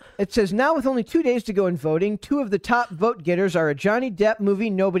 It says, now with only 2 days to go in voting, 2 of the top vote getters are a Johnny Depp movie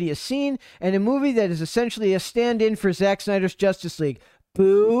nobody has seen and a movie that is essentially a stand-in for Zack Snyder's Justice League.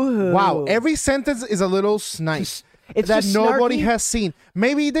 Boo-hoo. Wow, every sentence is a little snipe It's that just nobody snarky. has seen.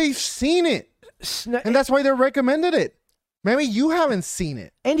 Maybe they've seen it, Sna- and that's why they recommended it. Maybe you haven't seen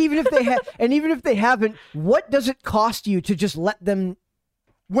it. and even if they haven't, what does it cost you to just let them?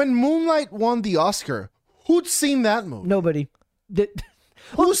 When Moonlight won the Oscar, who'd seen that movie? Nobody.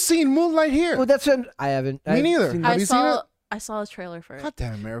 Who's seen Moonlight here? Well, that's I haven't. Me neither. seen Have that. you seen it? I saw a trailer for it. God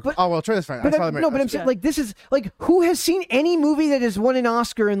damn America. But- Oh, well, trailer's fine. I But saw the no, but I'm saying like this is like who has seen any movie that has won an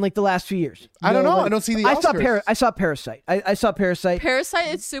Oscar in like the last few years? I don't know. Nobody. I don't see the I saw Oscars. I saw Parasite. I saw Parasite.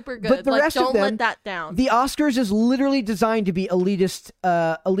 Parasite is super good. But the like, rest don't of them, let that down. The Oscars is literally designed to be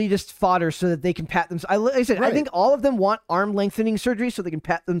elitist fodder so that they can pat themselves. Like I said, I Right. think all of them want arm lengthening surgery so they can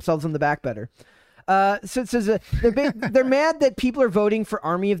pat themselves on the back better. So it says they're mad that people are voting for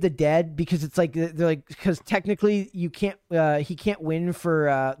Army of the Dead because it's like they're like because technically you can't he can't win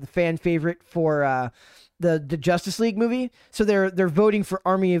for the fan favorite for the Justice League movie, so they're voting for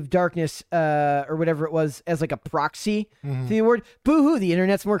Army of Darkness or whatever it was as like a proxy to the award. Boo-hoo, the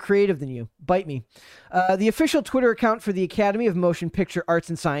internet's more creative than you. Bite me. The official Twitter account for the Academy of Motion Picture Arts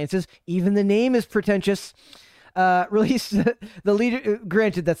and Sciences, even the name is pretentious. Released the leader.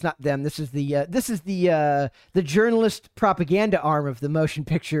 Granted, that's not them. This is the journalist propaganda arm of the motion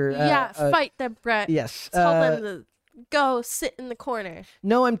picture. Fight them, Brett. Yes. Tell them to go sit in the corner.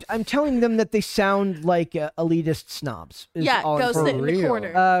 No, I'm telling them that they sound like elitist snobs. is Yeah, all I'm go sit saying. in the real.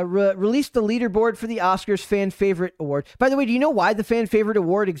 corner. Released the leaderboard for the Oscars Fan Favorite Award. By the way, do you know why the Fan Favorite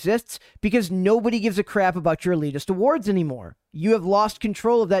Award exists? Because nobody gives a crap about your elitist awards anymore. You have lost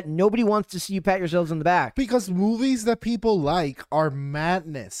control of that. Nobody wants to see you pat yourselves on the back. Because movies that people like are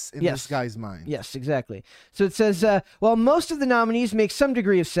madness in Yes. this guy's mind. Yes, exactly. So it says, while most of the nominees make some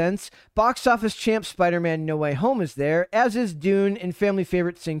degree of sense, box office champ Spider-Man No Way Home is there, as is Dune and family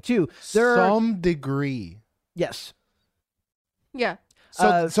favorite Sing 2. There are, Some degree. yes. Yeah.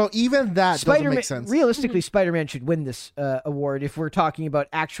 So even that doesn't Spider-Man, make sense. realistically, Spider-Man should win this award if we're talking about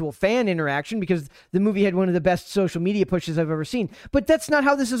actual fan interaction because the movie had one of the best social media pushes I've ever seen. But that's not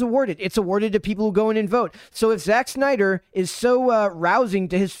how this is awarded. It's awarded to people who go in and vote. So if Zack Snyder is so rousing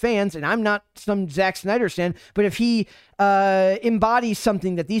to his fans, and I'm not some Zack Snyder fan, but if he embodies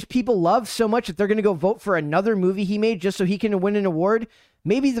something that these people love so much that they're going to go vote for another movie he made just so he can win an award,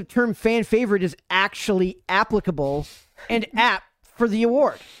 maybe the term fan favorite is actually applicable and apt for the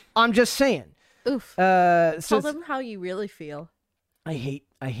award. I'm just saying. Oof. So Tell it's- them how you really feel. I hate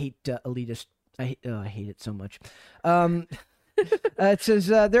elitist. I hate it so much. It says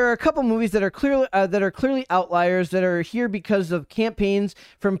there are a couple movies that are clearly outliers that are here because of campaigns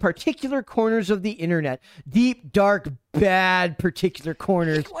from particular corners of the internet, deep, dark, bad particular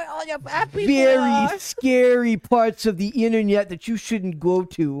corners, very scary parts of the internet that you shouldn't go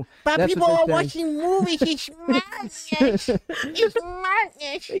to. But That's people what are they're watching movies. It's madness. It's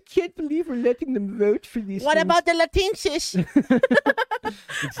madness. I can't believe we're letting them vote for these. What things. about the Latinxes?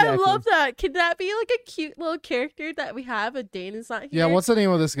 I love that. Can that be like a cute little character that we have? A Dane is not here. Yeah, what's the name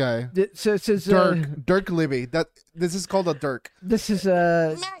of this guy? So it says Dirk Libby. This is called a Dirk. this is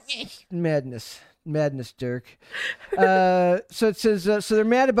Madness. Madness, Dirk. So it says so they're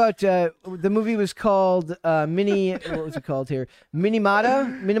mad about the movie was called what was it called here?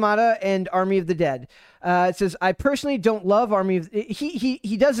 Minimata and Army of the Dead. It says I personally don't love Army of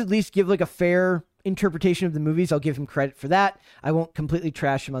he does at least give like a fair interpretation of the movies. I'll give him credit for that. I won't completely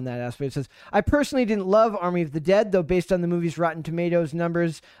trash him on that aspect. It says I personally didn't love Army of the Dead, though based on the movie's Rotten Tomatoes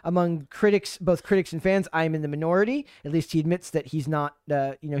numbers among critics, both critics and fans, I am in the minority. At least he admits that he's not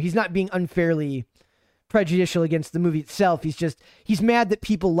he's not being unfairly prejudicial against the movie itself. He's mad that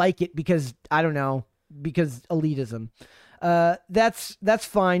people like it because because elitism. That's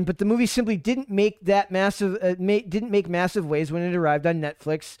fine, but the movie simply didn't make massive waves when it arrived on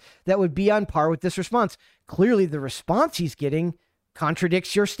Netflix that would be on par with this response. Clearly, the response he's getting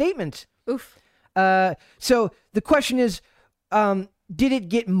contradicts your statement. Oof. So the question is, did it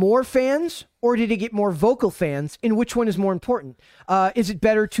get more fans or did it get more vocal fans? And which one is more important? Is it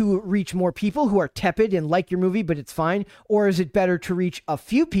better to reach more people who are tepid and like your movie, but it's fine? Or is it better to reach a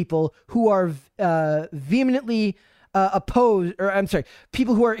few people who are vehemently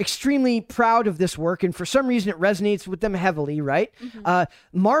people who are extremely proud of this work, and for some reason it resonates with them heavily, right?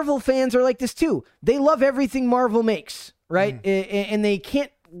 Marvel fans are like this too. They love everything Marvel makes, right? And they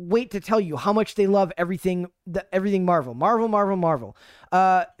can't wait to tell you how much they love everything Marvel.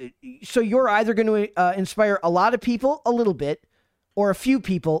 So you're either going to inspire a lot of people a little bit, or a few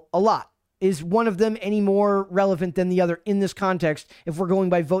people a lot. is one of them any more relevant than the other in this context if we're going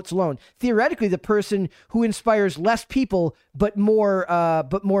by votes alone? Theoretically, the person who inspires less people but more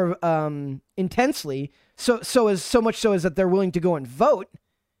intensely, so much so as that they're willing to go and vote,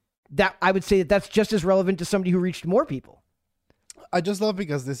 that I would say that that's just as relevant to somebody who reached more people. I just love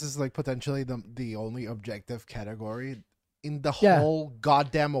because this is like potentially the only objective category in the whole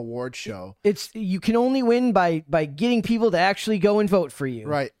goddamn award show. It's you can only win by getting people to actually go and vote for you.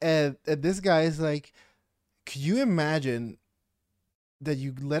 Right. And this guy is like, could you imagine that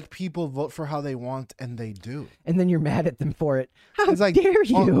you let people vote for how they want and they do? And then you're mad at them for it. How it's like, dare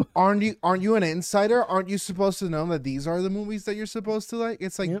you? Aren't you an insider? Aren't you supposed to know that these are the movies that you're supposed to like?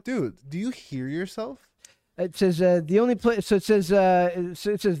 It's like, dude, do you hear yourself? It says the only place. So it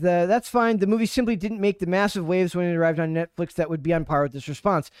says that's fine. The movie simply didn't make the massive waves when it arrived on Netflix that would be on par with this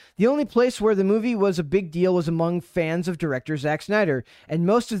response. The only place where the movie was a big deal was among fans of director Zack Snyder, and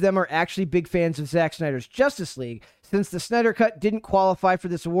most of them are actually big fans of Zack Snyder's Justice League. Since the Snyder Cut didn't qualify for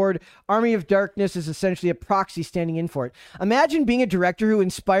this award, Army of Darkness is essentially a proxy standing in for it. Imagine being a director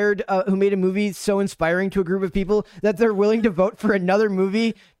who made a movie so inspiring to a group of people that they're willing to vote for another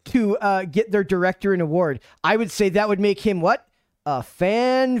movie to get their director an award. I would say that would make him what? A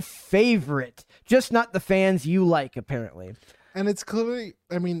fan favorite. Just not the fans you like, apparently. And it's clearly,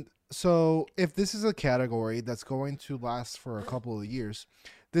 I mean, so if this is a category that's going to last for a couple of years,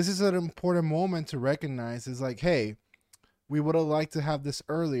 this is an important moment to recognize is like, hey, we would have liked to have this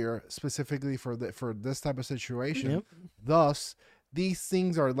earlier, specifically for this type of situation. Yep. Thus, these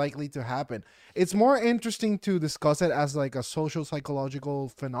things are likely to happen. It's more interesting to discuss it as like a social psychological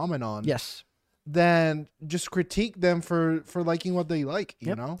phenomenon. Yes. Than just critique them for liking what they like,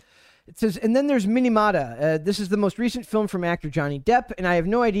 you know? It says, and then there's Minamata. This is the most recent film from actor Johnny Depp, and I have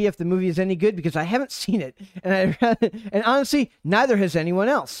no idea if the movie is any good because I haven't seen it, and honestly, neither has anyone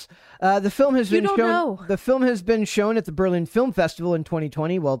else. The film has been shown. The film has been shown at the Berlin Film Festival in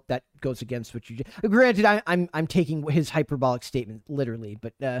 2020. Well, that goes against what you just. Granted, I'm taking his hyperbolic statement literally,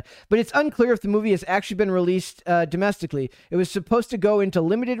 but it's unclear if the movie has actually been released domestically. It was supposed to go into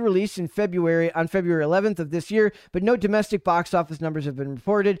limited release on February 11th of this year, but no domestic box office numbers have been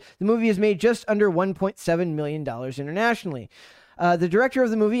reported. The movie has made just under $1.7 million internationally. The director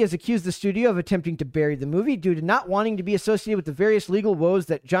of the movie has accused the studio of attempting to bury the movie due to not wanting to be associated with the various legal woes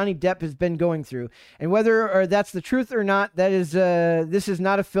that Johnny Depp has been going through. And whether that's the truth or not, this is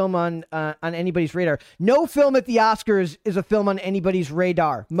not a film on anybody's radar. No film at the Oscars is a film on anybody's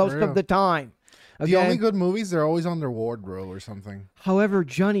radar most of the time. Okay? The only good movies, they're always on their wardrobe or something. However,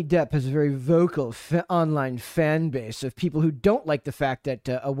 Johnny Depp has a very vocal online fan base of people who don't like the fact that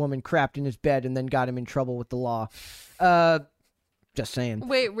a woman crapped in his bed and then got him in trouble with the law. Just saying.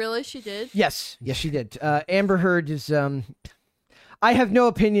 Wait, really? She did? Yes, she did. Amber Heard is. I have no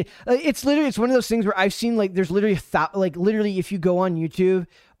opinion. It's one of those things where I've seen there's literally literally if you go on YouTube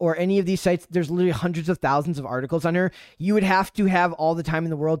or any of these sites, there's literally hundreds of thousands of articles on her. You would have to have all the time in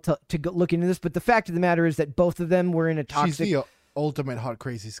the world to go look into this. But the fact of the matter is that both of them were in a toxic. She's the ultimate hot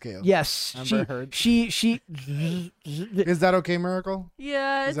crazy scale. Yes, Amber Heard. She. Is that okay, Miracle?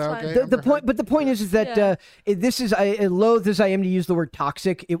 Yeah, it's fine. Okay, the point is that this is loath as I am to use the word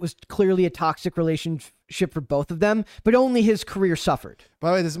toxic. It was clearly a toxic relationship for both of them, but only his career suffered.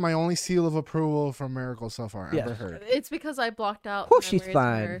 By the way, this is my only seal of approval from Miracle so far. Yeah. Amber Heard. It's because I blocked out. She's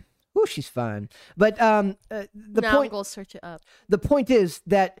fine. She's fine. But now I'm gonna search it up. The point is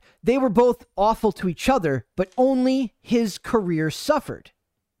that they were both awful to each other, but only his career suffered.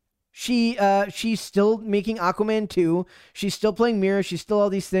 She's still making Aquaman 2. She's still playing Mira. She's still all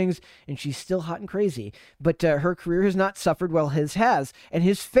these things, and she's still hot and crazy. But her career has not suffered while his has, and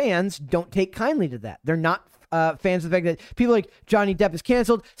his fans don't take kindly to that. They're not fans of the fact that people like Johnny Depp is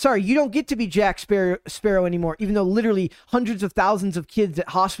canceled. Sorry, you don't get to be Jack Sparrow anymore, even though literally hundreds of thousands of kids at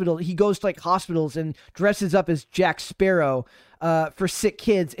he goes to hospitals and dresses up as Jack Sparrow for sick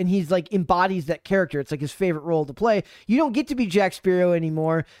kids, and he's embodies that character. It's his favorite role to play. You don't get to be Jack Sparrow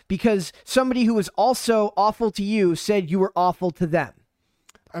anymore because somebody who was also awful to you said you were awful to them.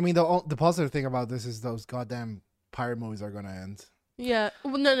 I mean, the positive thing about this is those goddamn pirate movies are going to end. Yeah.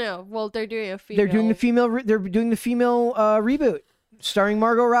 Well, no. Well, they're doing a female. They're doing the female reboot starring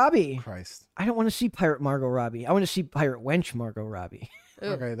Margot Robbie. Christ. I don't want to see Pirate Margot Robbie. I want to see Pirate Wench Margot Robbie.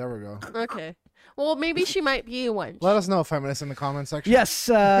 Okay, there we go. Okay. Well, maybe she might be a wench. Let us know, feminists, in the comment section. Yes,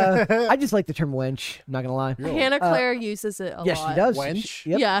 I just like the term wench. I'm not gonna lie. Hannah Claire uses it a lot. Yes, she does. Wench?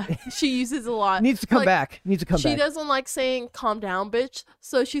 Yep. Yeah, she uses it a lot. Needs to come Like, back. Needs to come She back. doesn't like saying "calm down, bitch,"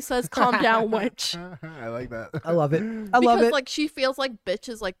 so she says "calm down, wench." I like that. I love it. I Because love it. like she feels like bitch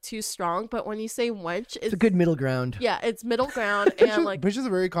is like too strong, but when you say wench, It's a good middle ground. Yeah, it's middle ground and like Bitch is a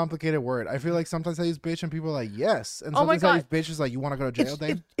very complicated word. I feel like sometimes I use bitch and people are like, yes. And Oh my sometimes I use God. bitch is like, you want to go to jail,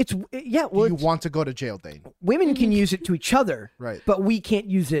 Dane? Yeah. Well, You it's- want to go to jail, Dane? women can use it to each other, Right. but we can't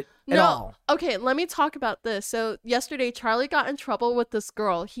use it at no. all. Okay, let me talk about this. So yesterday, Charlie got in trouble with this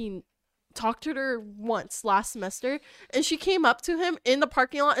girl. He talked to her once last semester, and she came up to him in the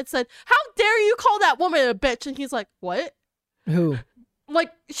parking lot and said, "How dare you call that woman a bitch?" And he's like, "What?" Who?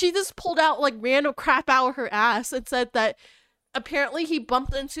 Like she just pulled out like random crap out of her ass and said that apparently he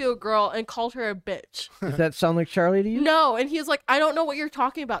bumped into a girl and called her a bitch. Does that sound like Charlie to you? No, and he's like, "I don't know what you're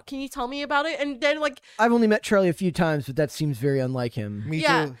talking about. Can you tell me about it?" And then like, I've only met Charlie a few times, but that seems very unlike him. Me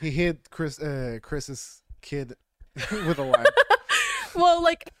Yeah. too. He hit Chris's kid with a lamp. well,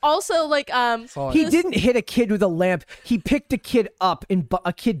 like also like He didn't hit a kid with a lamp. He picked a kid up, and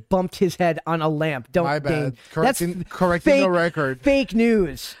a kid bumped his head on a lamp. Don't My bad. Dane. Correcting fake, the record. Fake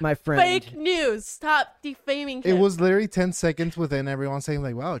news, my friend. fake news. Stop defaming him. It was literally 10 seconds within everyone saying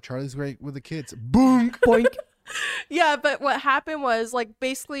like, wow, Charlie's great with the kids. Boom. Boink. Yeah, but what happened was like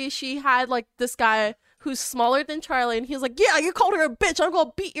basically she had like this guy who's smaller than Charlie, and he's like, "Yeah, you called her a bitch. I'm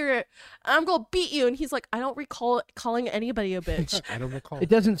gonna beat you." And he's like, "I don't recall calling anybody a bitch." I don't recall. It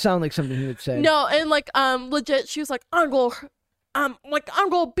doesn't sound like something he would say. No, and like legit, she was like, I'm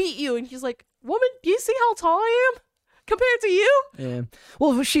gonna beat you," and he's like, "Woman, do you see how tall I am compared to you?" Yeah.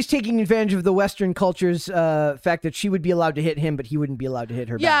 Well, she's taking advantage of the Western culture's fact that she would be allowed to hit him, but he wouldn't be allowed to hit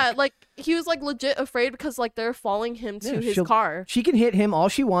her Yeah, back. like he was like legit afraid because like they're following him to his she'll- car. She can hit him all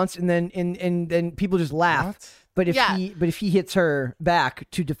she wants, and then people just laugh. What? But if Yeah. he hits her back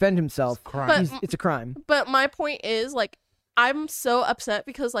to defend himself, crime. it's a crime. But my point is, like, I'm so upset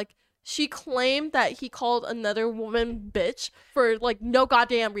because, like, she claimed that he called another woman bitch for, like, no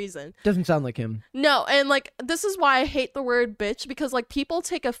goddamn reason. Doesn't sound like him. No, and, like, this is why I hate the word bitch because, like, people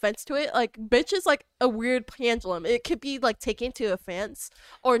take offense to it. Like, bitch is, like, a weird pendulum. It could be, like, taken to offense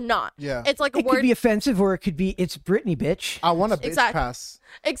or not. Yeah. It's, like, a It word. could be offensive, or it could be it's Britney, bitch. I want a bitch Exact- pass.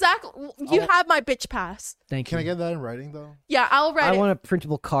 Exactly. You have my bitch pass. Thank Can you. I get that in writing though? Yeah, I'll write I it. want a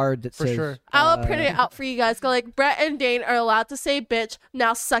printable card that For says. sure. I'll print it out for you guys. Go, like, Brett and Dane are allowed to say bitch.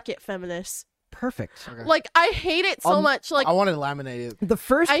 Now suck it, feminists. Perfect. Like, I hate it so much. Like, I want it laminated. The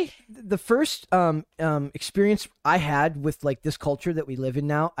first, I- the first experience I had with like this culture that we live in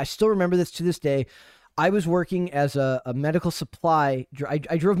now, I still remember this to this day. I was working as a medical supply. I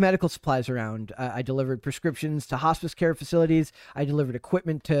drove medical supplies around. I delivered prescriptions to hospice care facilities. I delivered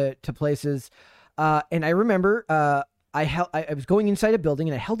equipment to places. And I remember I was going inside a building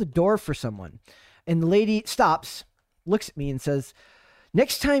and I held a door for someone. And the lady stops, looks at me and says,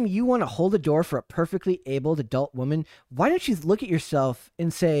 "Next time you want to hold a door for a perfectly abled adult woman, why don't you look at yourself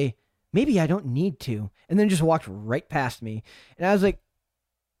and say, maybe I don't need to," and then just walked right past me. And I was like,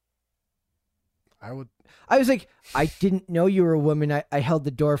 I didn't know you were a woman. I held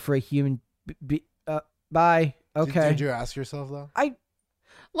the door for a human. Bye. Okay. Did you ask yourself though?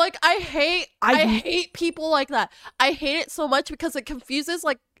 Like I hate people like that. I hate it so much because it confuses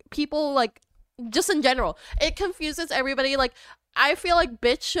like people like just in general. It confuses everybody. Like I feel like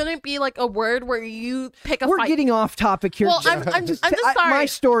bitch shouldn't be like a word where you pick a We're fight. getting off topic here. Well, I'm just sorry. My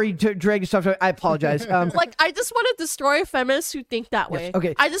story to drag stuff. I apologize. Like I just want to destroy feminists who think that way.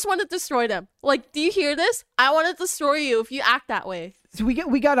 okay. I just want to destroy them. Like, do you hear this? I want to destroy you if you act that way. So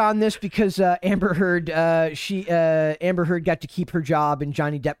we got on this because Amber Heard Amber Heard got to keep her job and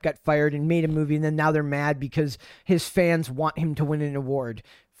Johnny Depp got fired and made a movie, and then now they're mad because his fans want him to win an award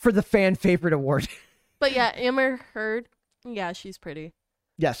for the fan favorite award. But yeah, Amber Heard. Yeah, she's pretty.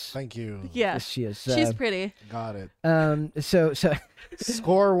 Yes. Thank you. Yeah, Yes, she is. she's pretty. Got it. So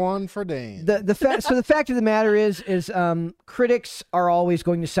Score one for Dane. the fact of the matter is critics are always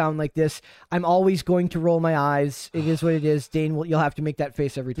going to sound like this. I'm always going to roll my eyes. It is what it is. Dane, you'll have to make that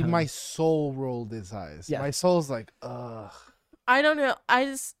face every Dude, time. my soul rolled his eyes. Yeah. My soul's like, ugh. I don't know.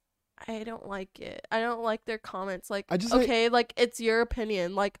 I don't like it. I don't like their comments. Like, I just okay, like it's your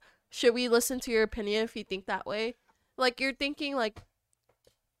opinion. Like, should we listen to your opinion if you think that way? Like, you're thinking like,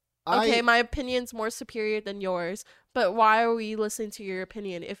 okay, my opinion's more superior than yours, but why are we listening to your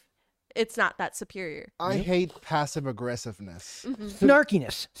opinion if it's not that superior? I hate passive aggressiveness.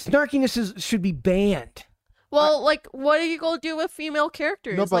 Snarkiness should be banned. Well, like, what are you gonna do with female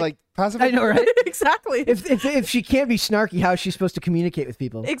characters? No, but like passive. I know, right? exactly. If she can't be snarky, how is she supposed to communicate with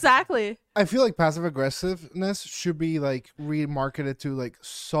people? Exactly. I feel like passive aggressiveness should be like remarketed to like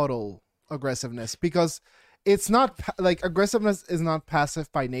subtle aggressiveness, because it's not like aggressiveness is not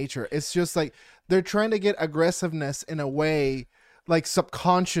passive by nature. It's just like they're trying to get aggressiveness in a way, like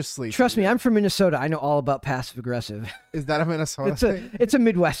subconsciously. Trust me, I'm from Minnesota. I know all about passive aggressive. Is that a Minnesota thing? It's a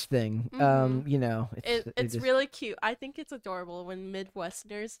Midwest thing. Mm-hmm. You know, It's really cute. I think it's adorable when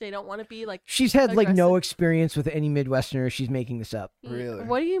Midwesterners, they don't want to be like. she's had like no aggressive. experience with any Midwesterner. She's making this up. Really?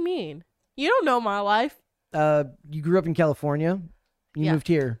 What do you mean? You don't know my life. You grew up in California. You Yeah. moved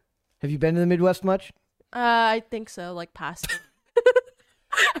here. Have you been to the Midwest much? I think so. Like past.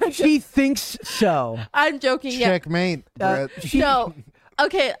 She thinks so. I'm joking. Yeah. Checkmate. Brett. No.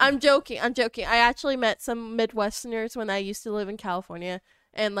 Okay, I'm joking. I actually met some Midwesterners when I used to live in California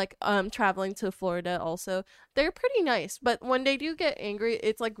and like traveling to Florida also. They're pretty nice, but when they do get angry,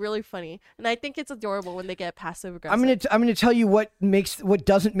 it's like really funny. And I think it's adorable when they get passive aggressive. I'm gonna tell you what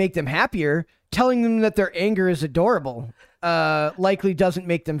doesn't make them happier. Telling them that their anger is adorable likely doesn't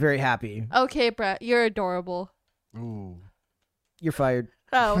make them very happy. Okay, Brett, you're adorable. Ooh. You're fired.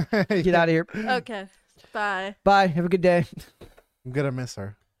 Oh, Get out of here. okay. Bye. Bye. Have a good day. I'm gonna miss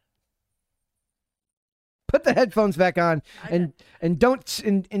her. Put the headphones back on and don't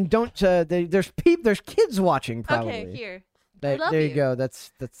there's kids watching probably. Okay, here. There, I love there you you. go.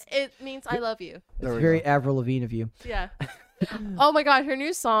 That's It means I love you. that's There we very go. Avril Lavigne of you. Yeah. Oh my god, her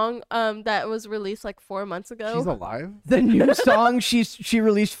new song that was released like 4 months ago. She's alive? The new song she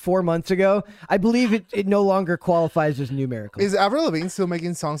released 4 months ago. I believe it no longer qualifies as new miracle. Is Avril Lavigne still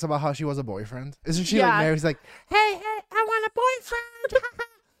making songs about how she was a boyfriend? Isn't she like Yeah. married? She's like, Hey, I want a boyfriend.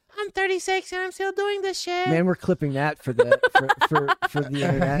 I'm 36 and I'm still doing this shit. Man, we're clipping that for the for the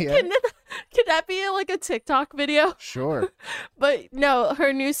internet. yeah, Can that be like a TikTok video? sure. But no,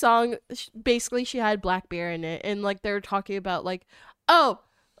 her new song, basically she had Black Bear in it. And like they were talking about like, oh,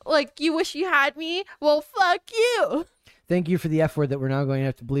 like you wish you had me? Well, fuck you. Thank you for the F word that we're now going to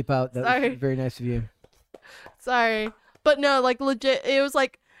have to bleep out. That Sorry. was very nice of you. Sorry. But no, like legit, it was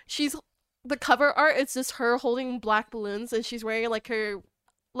like the cover art, it's just her holding black balloons and she's wearing like her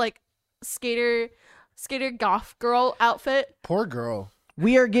like skater goth girl outfit. Poor girl.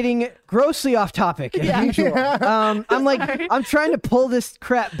 We are getting grossly off topic as Yeah. usual. I'm like, Sorry. I'm trying to pull this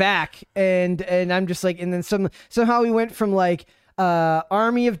crap back, and I'm just like, and then somehow we went from like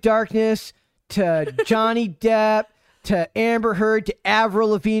Army of Darkness to Johnny Depp to Amber Heard to Avril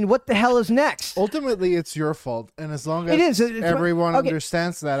Lavigne. What the hell is next? Ultimately, it's your fault, and as long as It is. It's everyone okay.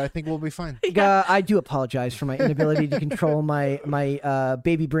 understands that, I think we'll be fine. I do apologize for my inability to control my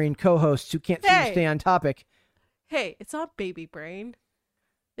baby brain co-hosts who can't seem to Hey. stay on topic. Hey, it's not baby brain.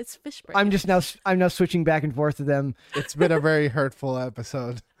 It's fish brain. I'm now switching back and forth to them. It's been a very hurtful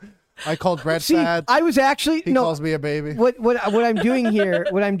episode. I called Brett See, fat. I was actually He no. calls me a baby. What I'm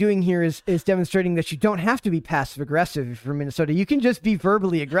doing here is demonstrating that you don't have to be passive aggressive if you're from Minnesota. You can just be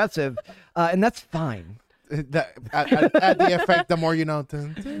verbally aggressive, and that's fine. At the effect, the more you know. Is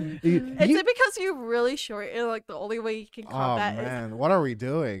it because you're really short and like the only way you can Oh combat man, what are we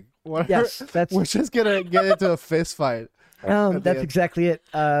doing? Yes, that's- we're just gonna get into a fist fight. at the That's end. exactly it.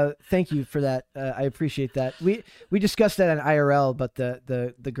 Thank you for that. I appreciate that. We discussed that on IRL, but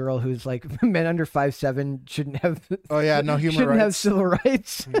the girl who's like men under 5'7" shouldn't have. Oh yeah, no human shouldn't have rights. civil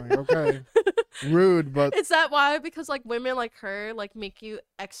rights. I'm like, okay, rude, but Is that why? Because like women like her like make you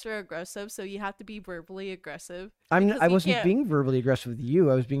extra aggressive, so you have to be verbally aggressive. Because I you wasn't can't- being verbally aggressive with you.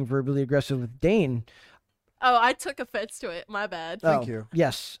 I was being verbally aggressive with Dane. Oh, I took offense to it. My bad. Thank you.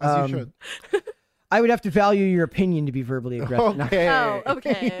 Yes, as you should. I would have to value your opinion to be verbally aggressive. No. Okay. Oh,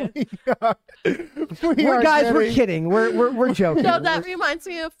 okay. We're kidding. We're joking. No, that reminds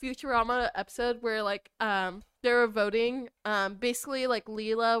me of Futurama episode where like they were voting. Basically like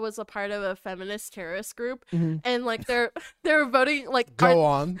Leela was a part of a feminist terrorist group, and like they were voting like Go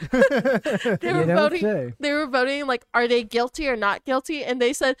on. they were You don't voting. say. They were voting like, are they guilty or not guilty? And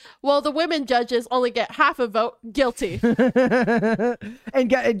they said, well, the women judges only get half a vote, guilty. And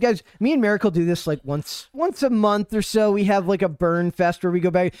guys, me and Miracle do this like once a month or so. We have like a burn fest where we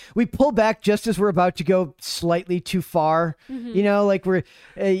go back. We pull back just as we're about to go slightly too far. You know, like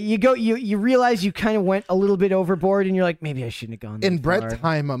you realize you kind of went a little bit overboard, and you're like, maybe I shouldn't have gone. In that Brett far.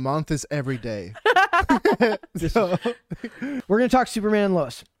 time, a month is every day. So, We're going to talk Superman and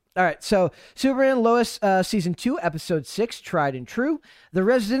Lois. All right, so Superman and Lois, season 2, episode 6, Tried and True. The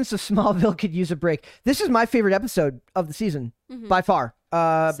residents of Smallville could use a break. This is my favorite episode of the season by far.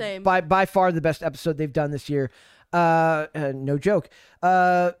 Same. By far the best episode they've done this year. No joke.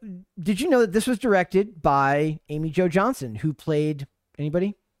 Did you know that this was directed by Amy Jo Johnson, who played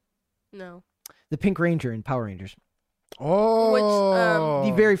anybody? No. The Pink Ranger in Power Rangers. Oh,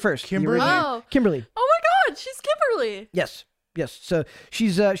 The very first. Kimberly? The original- Oh. Kimberly. Oh my God, she's Kimberly. Yes. So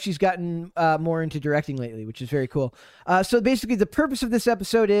she's gotten more into directing lately, which is very cool. So basically, the purpose of this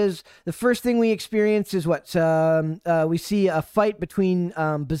episode is the first thing we experience is what we see a fight between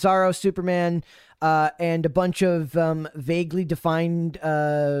Bizarro Superman and a bunch of vaguely defined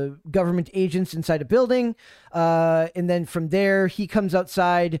government agents inside a building, and then from there he comes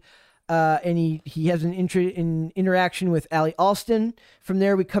outside. And he has an interaction with Allie Alston. From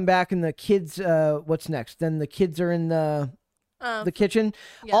there, we come back and the kids. What's next? Then the kids are in the kitchen.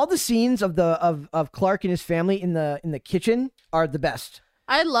 Yeah. All the scenes of Clark and his family in the kitchen are the best.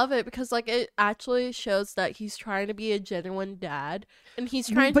 I love it because like it actually shows that he's trying to be a genuine dad, and he's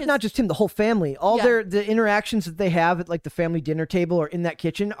trying But to. not just him, the whole family. All Yeah. the interactions that they have at like the family dinner table or in that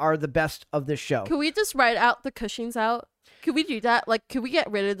kitchen are the best of this show. Could we just write out the Cushings out? Could we do that? Like, could we get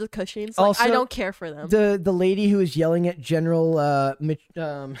rid of the Cushings? Like, Also, I don't care for them. The lady who is yelling at General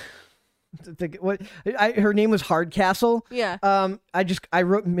her name was Hardcastle. Yeah. I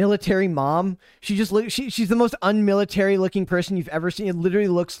wrote military mom. She just she's the most unmilitary looking person you've ever seen. It literally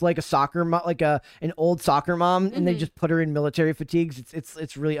looks like a soccer mom, like an old soccer mom, and they just put her in military fatigues.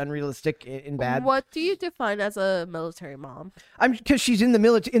 It's really unrealistic and bad. What do you define as a military mom? Because she's in the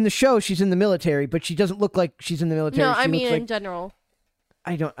military in the show. She's in the military, but she doesn't look like she's in the military. No, She I mean looks in like, general.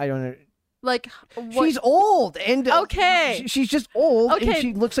 I don't know. Like, what? She's old and Okay. she's just old and Okay.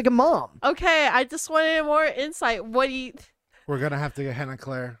 she looks like a mom. Okay, I just wanted more insight. What do you? We're gonna have to get Hannah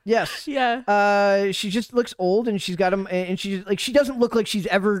Claire. Yes. Yeah. She just looks old, and she's got them, and she's like, she doesn't look like she's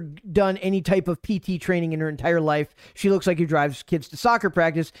ever done any type of PT training in her entire life. She looks like who drives kids to soccer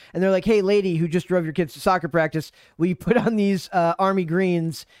practice, and they're like, "Hey, lady, who just drove your kids to soccer practice, will you put on these army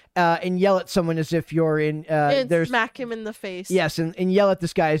greens and yell at someone as if you're in And there's smack him in the face. yes, and yell at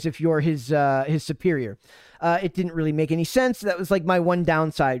this guy as if you're his superior." It didn't really make any sense. That was like my one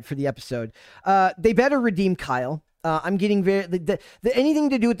downside for the episode. They better redeem Kyle. I'm getting very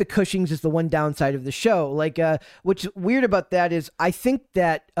anything to do with the Cushings is the one downside of the show. Like, what's weird about that is I think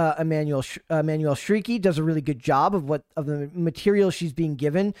that Emmanuel Shrieky does a really good job of the material she's being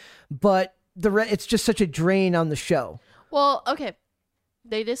given, but it's just such a drain on the show. Well, okay,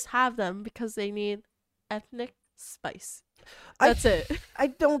 they just have them because they need ethnic spice. That's it. I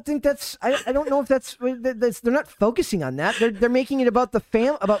don't think that's. I don't know if that's. They're not focusing on that. They're making it about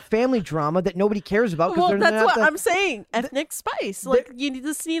about family drama that nobody cares about. Well, they're that's not what I'm saying. Ethnic spice. Like you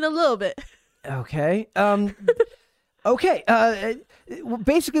just need a little bit. Okay. Okay.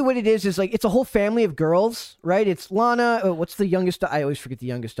 Basically, what it is like it's a whole family of girls, right? It's Lana. What's the youngest? I always forget the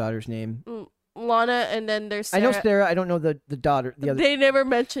youngest daughter's name. Lana, and then there's Sarah. I know Sarah. I don't know the daughter. The other. They never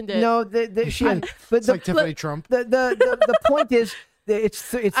mentioned it. No, she. But It's like Tiffany Trump. The point is,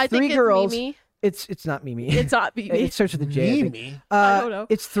 it's I three think girls. It's Mimi. It's not Mimi. It's not Mimi. It starts with a J. I think. Mimi? I don't know.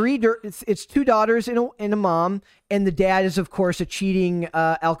 It's it's two daughters and a mom, and the dad is of course a cheating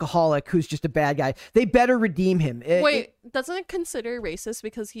alcoholic who's just a bad guy. They better redeem him. Wait, doesn't it consider racist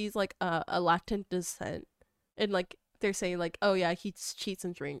because he's like a Latin descent, and like they're saying like, oh yeah, he cheats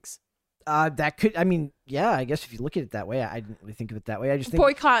and drinks. That could. I mean, yeah. I guess if you look at it that way, I didn't really think of it that way. I just think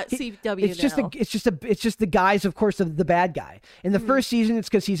Boycott CW. It's just the guise, of course, of the bad guy. In the first season, it's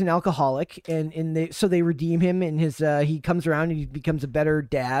because he's an alcoholic, and so they redeem him, and he comes around and he becomes a better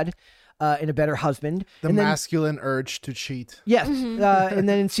dad. And a better husband. The masculine urge to cheat. Yes, and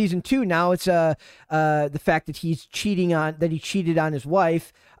then in season 2, now it's the fact that he cheated on his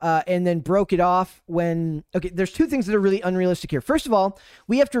wife, and then broke it off when. Okay, there's two things that are really unrealistic here. First of all,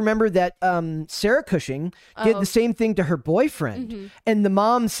 we have to remember that Sarah Cushing did the same thing to her boyfriend, and the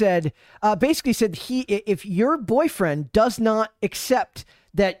mom basically said if your boyfriend does not accept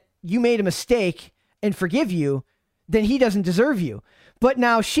that you made a mistake and forgive you, then he doesn't deserve you. But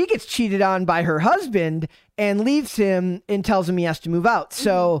now she gets cheated on by her husband and leaves him and tells him he has to move out.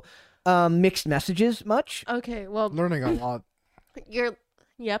 So, mixed messages much? Okay, well, Learning a lot.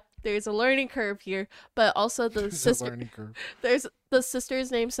 Yep, there's a learning curve here, but also the sister. Learning curve. There's the sister's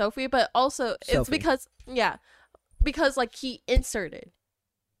name Sophie, but also it's Sophie. because like he inserted.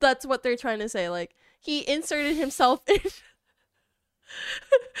 That's what they're trying to say. Like he inserted himself in.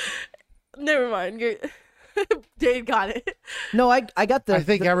 Never mind. Dave got it. No, I got the. I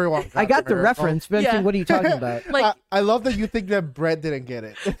think everyone. I got the Miracle. reference, but I'm Yeah. thinking, what are you talking about? Like I love that you think that Brett didn't get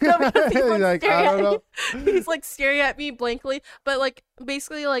it. no, because he's like, Like, staring I don't know. at me. He's like staring at me blankly. But like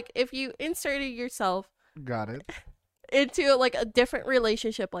basically, like if you inserted yourself Got it. into like a different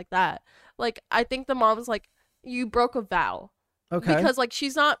relationship like that, like I think the mom's like, you broke a vow. Okay. Because like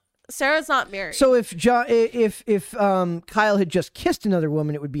Sarah's not married. So if Kyle had just kissed another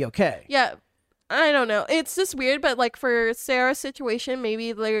woman, it would be okay. Yeah. I don't know. It's just weird, but like for Sarah's situation,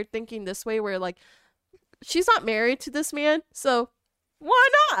 maybe they're thinking this way where like she's not married to this man, so why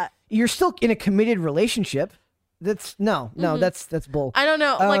not? You're still in a committed relationship. That's that's bull. I don't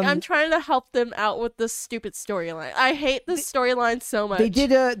know. Like I'm trying to help them out with this stupid storyline. I hate this storyline so much. They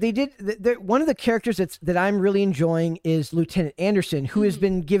did. One of the characters that I'm really enjoying is Lieutenant Anderson, who has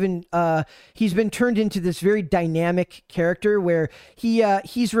been given. He's been turned into this very dynamic character where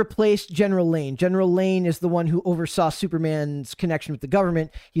he's replaced General Lane. General Lane is the one who oversaw Superman's connection with the government.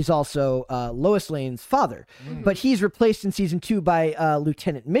 He's also Lois Lane's father, but he's replaced in season 2 by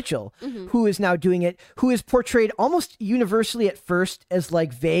Lieutenant Mitchell, who is now doing it. Who is portrayed almost universally at first as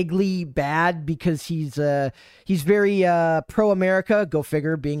like vaguely bad because he's very pro-America, go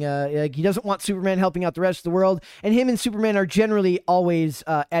figure, being he doesn't want Superman helping out the rest of the world, and him and Superman are generally always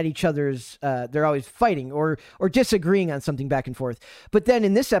at each other's they're always fighting or disagreeing on something back and forth. But then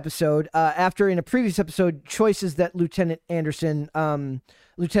in this episode, after in a previous episode, choices that Lieutenant Anderson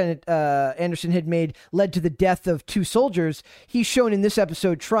had made led to the death of 2 soldiers. He's shown in this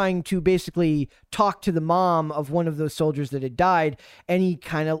episode trying to basically talk to the mom of one of those soldiers that had died, and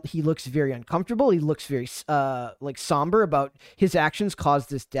he looks very uncomfortable. He looks very like somber about his actions caused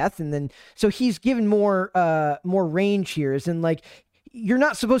this death, and then so he's given more range here. As in, like, you're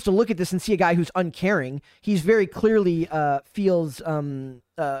not supposed to look at this and see a guy who's uncaring. He's very clearly feels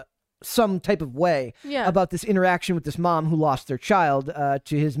some type of way about this interaction with this mom who lost their child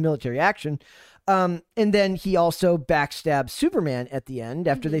to his military action. And then he also backstabs Superman at the end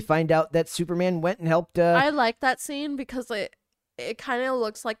after they find out that Superman went and helped. I like that scene because it kind of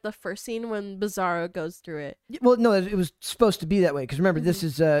looks like the first scene when Bizarro goes through it. Well, no, it was supposed to be that way because remember, this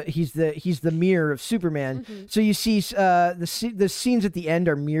is he's the mirror of Superman. So you see the scenes at the end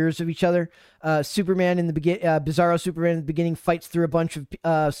are mirrors of each other. Superman in the Bizarro Superman in the beginning fights through a bunch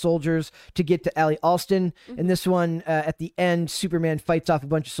of soldiers to get to Ali Alston. In this one, at the end, Superman fights off a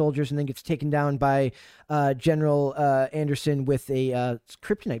bunch of soldiers and then gets taken down by General Anderson with a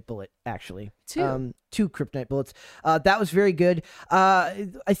kryptonite bullet. Actually, 2 kryptonite bullets. That was very good. I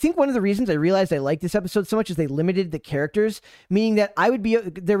think one of the reasons I realized I liked this episode so much is they limited the characters, meaning that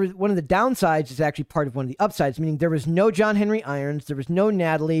there was one of the downsides is actually part of one of the upsides, meaning there was no John Henry Irons, there was no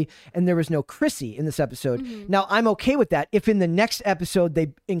Natalie, and there was no Chrissy in this episode. Now, I'm okay with that if in the next episode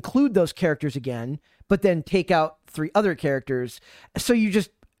they include those characters again, but then take out 3 other characters. So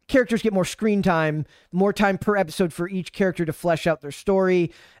characters get more screen time, more time per episode for each character to flesh out their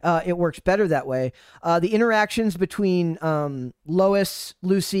story. It works better that way. The interactions between Lois,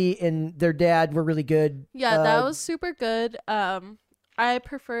 Lucy, and their dad were really good. Yeah, that was super good. I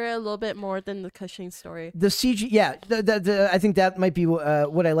prefer it a little bit more than the Cushing story. The CG, yeah, I think that might be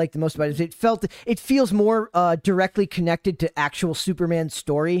what I like the most about it. Is it feels more directly connected to actual Superman's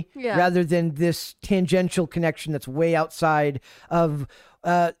story rather than this tangential connection that's way outside of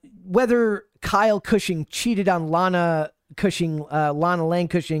whether Kyle Cushing cheated on Lana Lang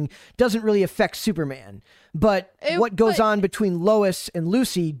Cushing doesn't really affect Superman. But what goes on between Lois and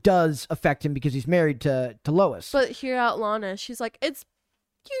Lucy does affect him because he's married to Lois. But hear out Lana, she's like,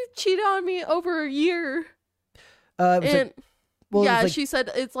 you cheated on me over a year. She said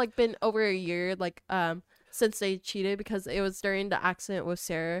it's like been over a year, like since they cheated because it was during the accident with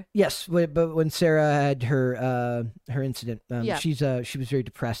Sarah. Yes, but when Sarah had her incident, she was very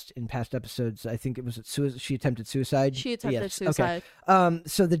depressed in past episodes. I think it was she attempted suicide. Suicide. Okay.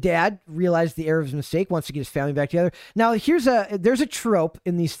 So the dad realized the error of his mistake, wants to get his family back together. Now there's a trope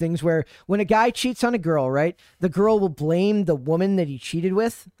in these things where when a guy cheats on a girl, right, the girl will blame the woman that he cheated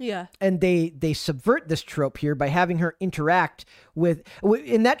with. Yeah. And they subvert this trope here by having her interact with,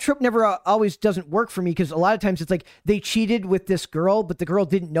 and that trope never always doesn't work for me because a lot of times it's like they cheated with this girl, but the girl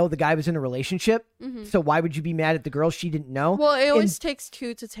didn't know the guy was in a relationship. So why would you be mad at the girl? She didn't know. Well, it always takes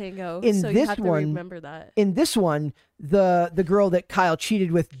 2 to tango. So you have to remember that. In this one, the girl that Kyle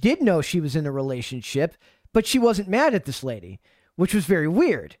cheated with did know she was in a relationship, but she wasn't mad at this lady, which was very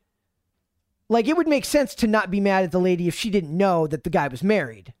weird. Like, it would make sense to not be mad at the lady if she didn't know that the guy was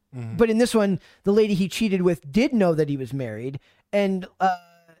married. But in this one, the lady he cheated with did know that he was married, and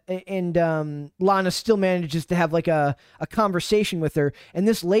Lana still manages to have like a conversation with her, and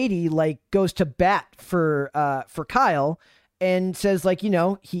this lady like goes to bat for Kyle, and says like,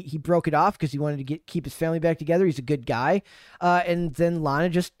 he broke it off because he wanted to keep his family back together. He's a good guy. And then Lana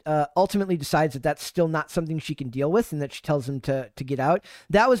just ultimately decides that that's still not something she can deal with, and that she tells him to get out.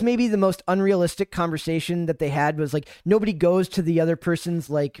 That was maybe the most unrealistic conversation that they had, was like, nobody goes to the other person's,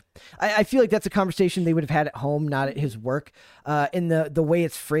 like, I feel like that's a conversation they would have had at home, not at his work. And the way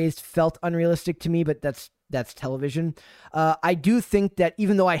it's phrased felt unrealistic to me, but that's television. I do think that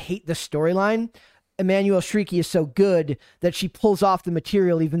even though I hate the storyline, Emmanuel Shrieky is so good that she pulls off the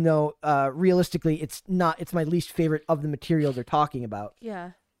material, even though realistically it's my least favorite of the material they're talking about.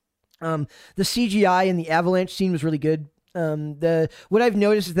 Yeah. The CGI in the avalanche scene was really good. What I've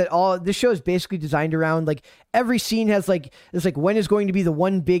noticed is that this show is basically designed around, like, every scene has it's like, when is going to be the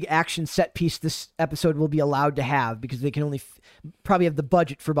one big action set piece this episode will be allowed to have, because they can only probably have the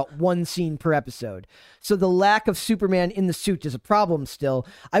budget for about one scene per episode. So the lack of Superman in the suit is a problem still.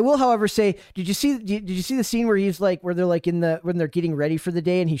 I will, however, say, did you see the scene where where they're like when they're getting ready for the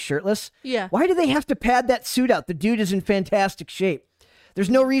day and he's shirtless? Yeah. Why do they have to pad that suit out? The dude is in fantastic shape. There's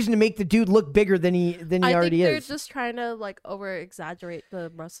no reason to make the dude look bigger than he already is. I think they're just trying to like over exaggerate the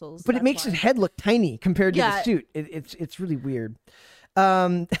muscles. But it makes his head look tiny compared to the suit. It's really weird.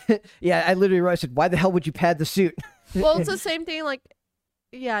 Yeah, I literally wrote, I said, why the hell would you pad the suit? Well, it's the same thing. Like,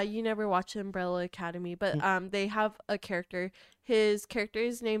 yeah, you never watch Umbrella Academy, but they have a character. His character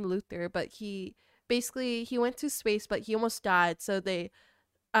is named Luther, but he went to space, but he almost died. So they,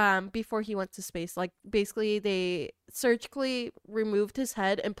 before he went to space, like, basically they surgically removed his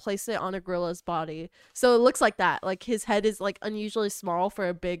head and placed it on a gorilla's body. So it looks like that. Like, his head is like unusually small for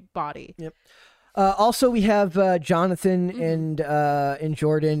a big body. Yep. Also, we have Jonathan and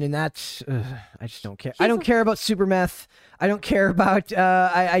Jordan, and that's I just don't care. I don't care about super meth. I don't care about.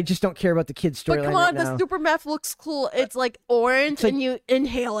 I just don't care about the kids' storyline. But come on, the super meth looks cool. It's like orange, and you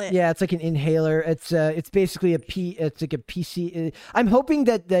inhale it. Yeah, it's like an inhaler. It's basically it's like a PC. I'm hoping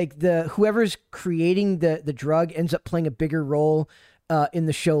that like whoever's creating the drug ends up playing a bigger role in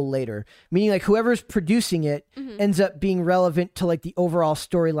the show later, meaning like whoever's producing it ends up being relevant to like the overall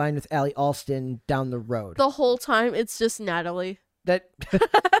storyline with Allie Alston down the road. The whole time it's just Natalie. That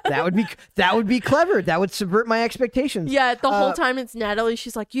would be clever. That would subvert my expectations. Yeah, the whole time it's Natalie.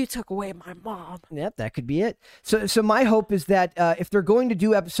 She's like, "You took away my mom." Yep, that could be it. So my hope is that if they're going to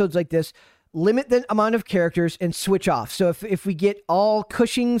do episodes like this, limit the amount of characters and switch off. So if we get all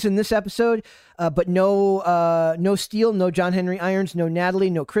Cushings in this episode, but no Steele, no John Henry Irons, no Natalie,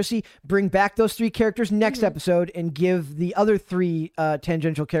 no Chrissy, bring back those three characters next episode and give the other three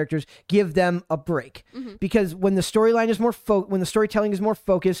tangential characters, give them a break. Because when the storyline is when the storytelling is more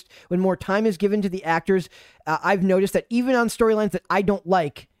focused, when more time is given to the actors, I've noticed that even on storylines that I don't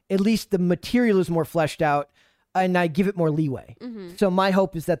like, at least the material is more fleshed out, and I give it more leeway. So my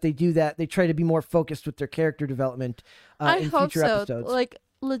hope is that they do that. They try to be more focused with their character development in future episodes. Like,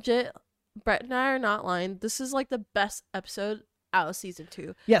 legit, Brett and I are not lying. This is like the best episode out of season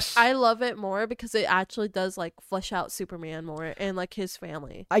 2. Yes. I love it more because it actually does like flesh out Superman more and like his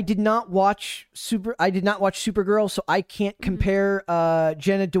family. I did not watch Supergirl, so I can't compare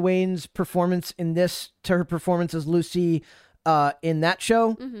Jenna Dewane's performance in this to her performance as Lucy in that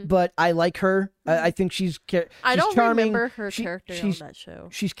show, but I like her. I think she's I don't charming. Remember her character on that show.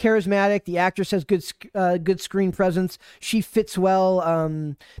 She's charismatic. The actress has good screen presence. She fits well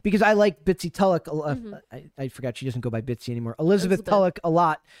because I like Bitsy Tulloch. I forgot she doesn't go by Bitsy anymore. Elizabeth Tulloch a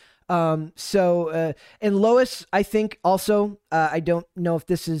lot. And Lois, I think also, I don't know if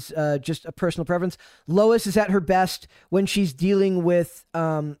this is just a personal preference. Lois is at her best when she's dealing with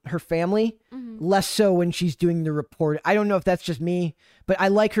her family, less so when she's doing the report. I don't know if that's just me, but I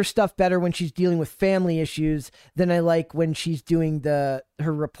like her stuff better when she's dealing with family issues than I like when she's doing her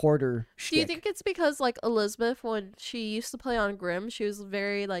reporter shtick. Do you think it's because like Elizabeth, when she used to play on Grimm, she was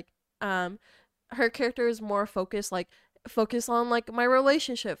very like, her character is more focused, like, focus on like my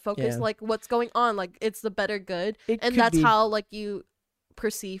relationship, like what's going on, like it's the better good, and that's how like you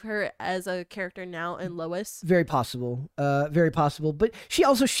perceive her as a character now in Lois. Very possible, but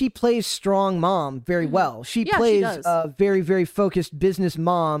she plays strong mom very well. She plays a very, very focused business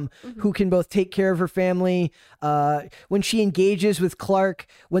mom who can both take care of her family. When she engages with Clark,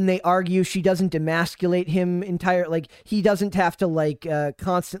 when they argue, she doesn't demasculate him like he doesn't have to like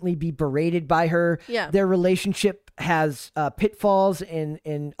constantly be berated by her. Their relationship has pitfalls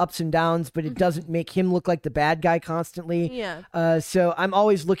and ups and downs, but it doesn't make him look like the bad guy constantly. So I'm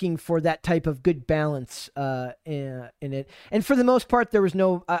always looking for that type of good balance in it. And for the most part, there was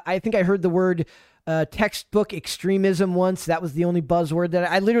no, I think I heard the word textbook extremism once. That was the only buzzword that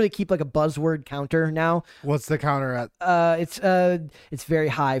I literally keep like a buzzword counter now. What's the counter at? It's very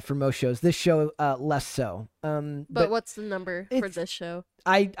high for most shows. This show, less so. But what's the number for it's- this show?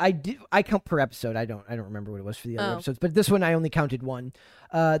 I count per episode. I don't remember what it was for the other episodes, but this one I only counted one.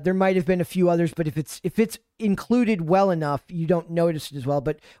 There might have been a few others, but if it's included well enough, you don't notice it as well.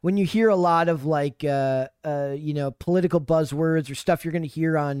 But when you hear a lot of like political buzzwords or stuff you're going to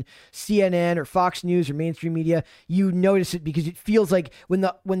hear on CNN or Fox News or mainstream media, you notice it because it feels like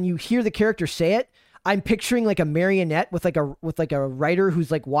when you hear the character say it, I'm picturing like a marionette with like a writer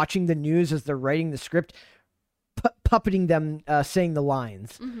who's like watching the news as they're writing the script, puppeting them saying the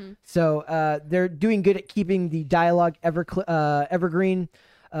lines. Mm-hmm. So they're doing good at keeping the dialogue evergreen.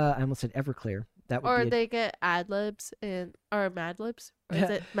 I almost said Everclear. That would Or be they get ad libs or Mad Libs. Or is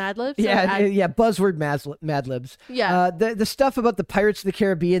it Mad Libs? or yeah, buzzword Mad Libs. Yeah. The stuff about the Pirates of the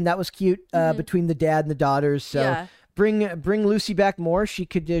Caribbean, that was cute between the dad and the daughters. So Yeah. bring Lucy back more. She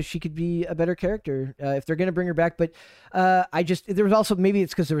could be a better character if they're gonna bring her back. But there was also, maybe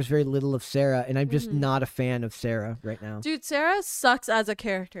it's because there was very little of Sarah, and I'm just not a fan of Sarah right now. Dude, Sarah sucks as a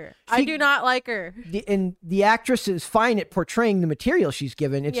character. I do not like her. The actress is fine at portraying the material she's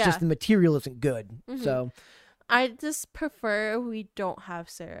given. It's Yeah. just the material isn't good. So I just prefer we don't have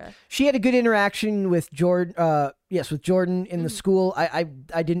Sarah. she had a good interaction with Jordan. With Jordan in the school. I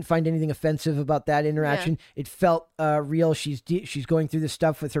didn't find anything offensive about that interaction. It felt real. She's going through this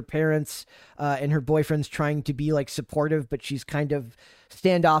stuff with her parents, and her boyfriend's trying to be like supportive, but she's kind of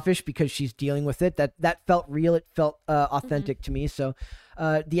standoffish because she's dealing with it. That felt real. It felt authentic to me. So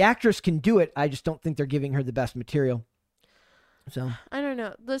the actress can do it. I just don't think they're giving her the best material. So I don't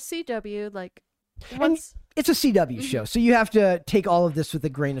know. The CW, like, and it's a CW show, so you have to take all of this with a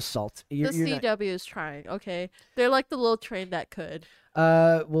grain of salt. the CW is trying. Okay, they're like the little train that could.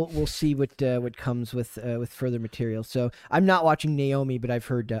 We'll see what comes with further material. So I'm not watching Naomi, but I've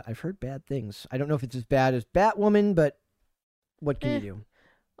heard bad things. I don't know if it's as bad as Batwoman, but what can you do?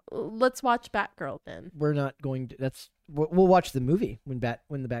 Let's watch Batgirl then. We're not going to. We'll watch the movie when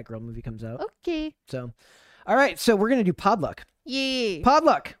the Batgirl movie comes out. Okay. So, all right. So we're gonna do Podluck. Yay.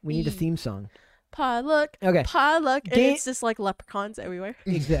 Podluck. We need a theme song. Podluck. Okay. Podluck. And it's just like leprechauns everywhere.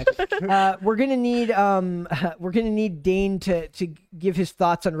 Exactly. We're gonna need Dane to give his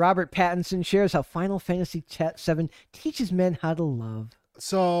thoughts on Robert Pattinson shares how Final Fantasy VII teaches men how to love.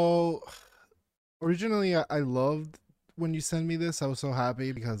 So originally I loved when you sent me this. I was so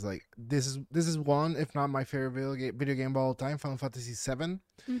happy because like this is one, if not my favorite video game of all time, Final Fantasy VII.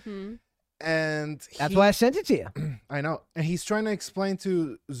 Mm-hmm. And That's why I sent it to you. I know. And he's trying to explain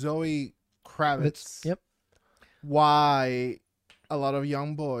to Zoe Kravitz Yep. why a lot of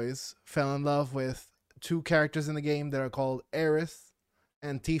young boys fell in love with two characters in the game that are called Aerith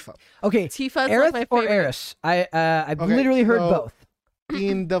and Tifa. Okay. Tifa's Aerith like my or favorite. Eris? I've Okay, literally heard so- both.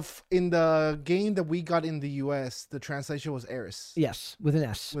 In the game that we got in the US, the translation was Eris. Yes, with an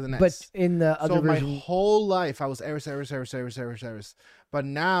S. With an But S. in the other So my version, whole life I was Eris. But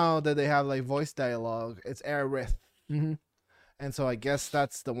now that they have like voice dialogue, it's Aerith. Mhm. And so I guess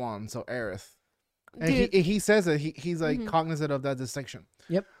that's the one. So Aerith. And Dude. he says it. He's like Mhm. cognizant of that distinction.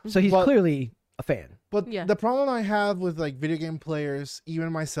 Yep. So he's But- clearly a fan. But Yeah. the problem I have with like video game players,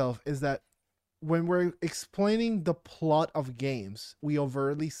 even myself, is that when we're explaining the plot of games, we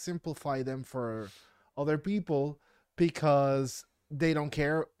overtly simplify them for other people because they don't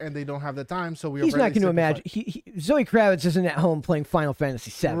care and they don't have the time. So we He's not overtly going to simplify. imagine. Zoe Kravitz isn't at home playing Final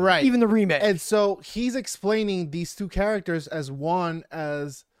Fantasy VII. Right. Even the remake. And so he's explaining these two characters as one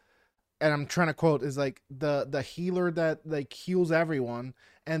as, and I'm trying to quote, is like the healer that like heals everyone,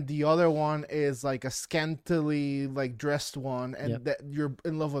 and the other one is like a scantily like dressed one, and Yep. that you're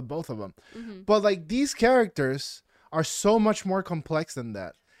in love with both of them. Mhm. But like these characters are so much more complex than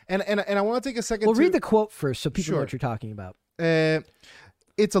that. And I want to take a second. Well, to read the quote first so people know Sure. what you're talking about.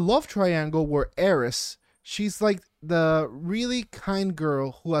 It's a love triangle where Eris, she's like the really kind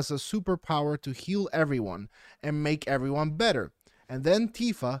girl who has a superpower to heal everyone and make everyone better. And then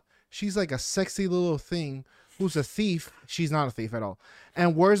Tifa, she's like a sexy little thing who's a thief. She's not a thief at all.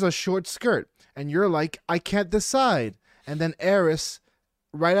 And wears a short skirt. And you're like, I can't decide. And then Eris,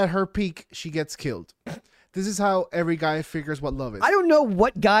 right at her peak, she gets killed. This is how every guy figures what love is. I don't know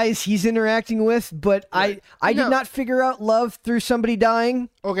what guys he's interacting with, but Right. I No. did not figure out love through somebody dying.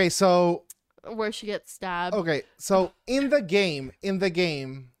 Okay, so Where she gets stabbed. Okay, so in the game,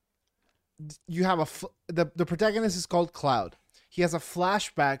 you have the protagonist is called Cloud. He has a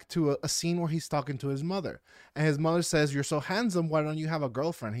flashback to a scene where he's talking to his mother, and his mother says, "You're so handsome. Why don't you have a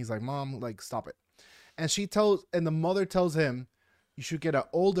girlfriend?" He's like, "Mom, like stop it." And the mother tells him, "You should get an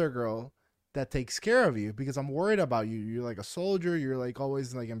older girl that takes care of you because I'm worried about you. You're like a soldier. You're like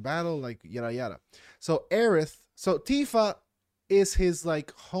always like in battle, like yada yada." So Tifa is his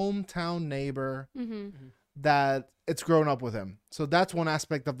like hometown neighbor. Mm-hmm. that it's grown up with him. So that's one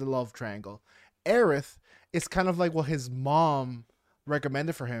aspect of the love triangle. Aerith is kind of like what his mom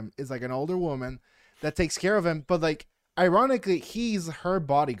recommended for him, is like an older woman that takes care of him, but like ironically he's her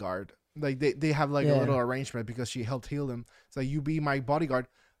bodyguard. Like they have like a little arrangement because she helped heal him. So you be my bodyguard,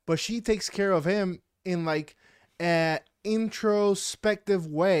 but she takes care of him in like an introspective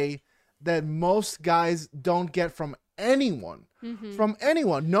way that most guys don't get from anyone. From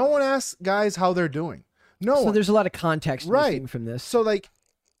anyone. No one asks guys how they're doing. No one. there's a lot of context missing from this. So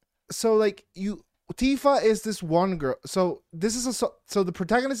Tifa is this one girl. So this is so the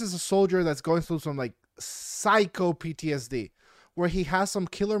protagonist is a soldier that's going through some like psycho PTSD, where he has some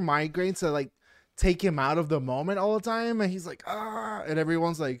killer migraines that like take him out of the moment all the time, and he's like, and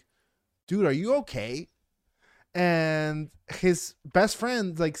everyone's like, dude, are you okay? And his best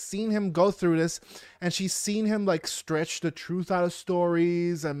friend like seen him go through this, and she's seen him like stretch the truth out of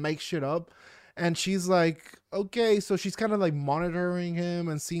stories and make shit up, and she's like, okay, so she's kind of like monitoring him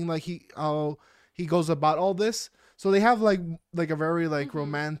and seeing like how he goes about all this. So they have like a very like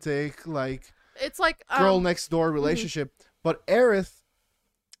romantic, like it's like girl next door relationship. But Aerith,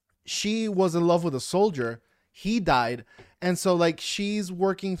 she was in love with a soldier. He died, and so like she's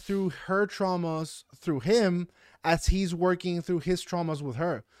working through her traumas through him as he's working through his traumas with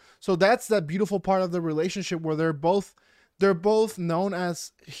her. So that's that beautiful part of the relationship where they're both known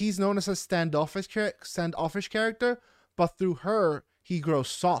as, he's known as a standoffish character, but through her he grows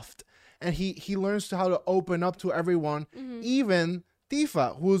soft, and he learns how to open up to everyone, even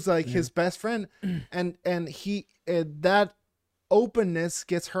Tifa, who's like his best friend, and he that openness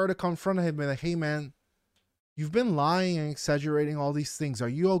gets her to confront him and be like, hey man, you've been lying and exaggerating all these things. Are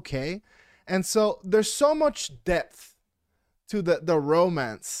you okay? And so there's so much depth to the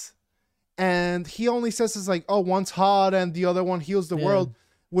romance. And he only says it's like, oh, one's hot and the other one heals the world,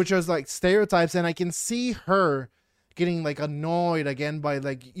 which is like stereotypes. And I can see her getting like annoyed again by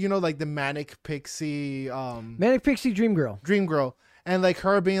like, you know, like the manic pixie dream girl. And like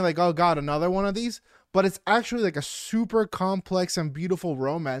her being like, oh God, another one of these. But it's actually like a super complex and beautiful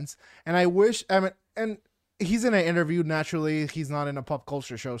romance. And I wish, and he's in an interview, naturally. He's not in a pop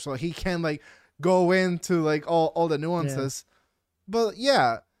culture show, so he can like go into like all the nuances. But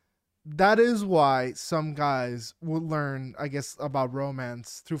yeah, that is why some guys would learn, I guess, about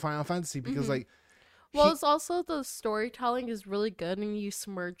romance through Final Fantasy, because like, well, it's also the storytelling is really good and you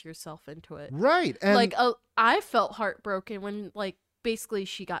submerge yourself into it. Right. And like I felt heartbroken when like basically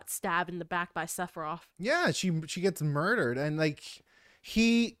she got stabbed in the back by Sephiroth. Yeah, she gets murdered, and like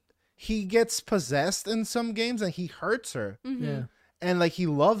he gets possessed in some games and he hurts her. Yeah. And like he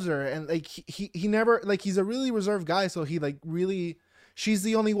loves her, and like he never, like, he's a really reserved guy, so he like really, she's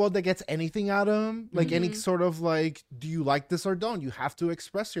the only one that gets anything out of him, like any sort of like, do you like this or don't, you have to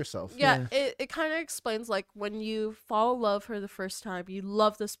express yourself. It kind of explains like when you fall in love for the first time, you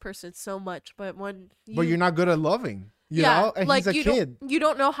love this person so much, but you're not good at loving, you know, and like, he's a kid, you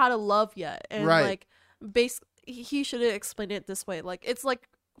don't know how to love yet, and right. like he should have explained it this way. Like, it's like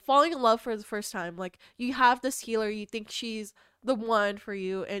falling in love for the first time. Like, you have this healer, you think she's the one for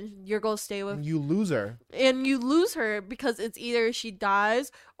you, and you're gonna stay with. You lose her, because it's either she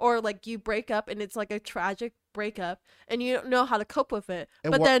dies or like you break up, and it's like a tragic breakup, and you don't know how to cope with it.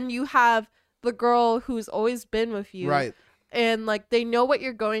 And but then you have the girl who's always been with you, right? And like they know what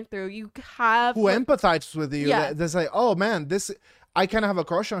you're going through. You have who empathizes with you. Yeah, that's like, oh man, this, I kind of have a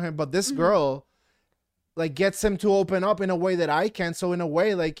crush on him, but this girl like gets him to open up in a way that I can. So in a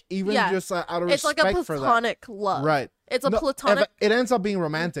way, like, even just out of respect for that, it's like a platonic love, right? It's a platonic. It ends up being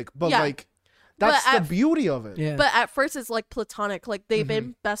romantic, but like that's the beauty of it. Yeah. But at first, it's like platonic. Like they've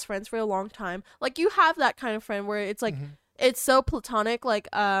been best friends for a long time. Like you have that kind of friend where it's like it's so platonic. Like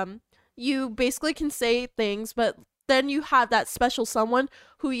you basically can say things, but then you have that special someone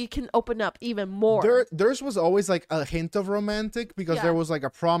who you can open up even more. Theirs was always like a hint of romantic, because there was like a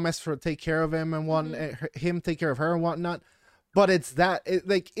promise for take care of him and him take care of her and whatnot. But it's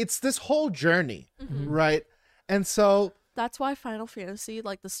it's this whole journey, right? And so that's why Final Fantasy,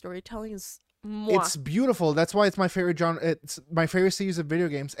 like the storytelling is it's beautiful. That's why it's my favorite genre. It's my favorite series of video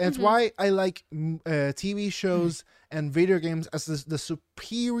games, and it's why I like TV shows and video games as the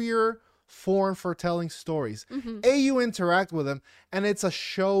superior form for telling stories. You interact with them, and it's a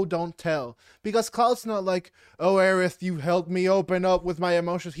show don't tell, because Cloud's not like, oh Aerith, you helped me open up with my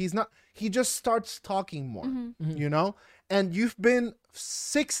emotions. He's not. He just starts talking more, you know, and you've been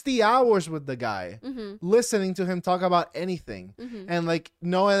 60 hours with the guy, listening to him talk about anything, and like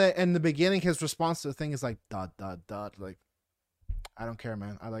knowing that in the beginning his response to the thing is like ... like, I don't care,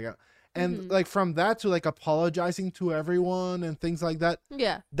 man, I like it. And like from that to like apologizing to everyone and things like that,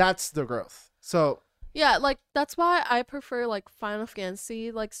 that's the growth. So Yeah, like that's why I prefer like Final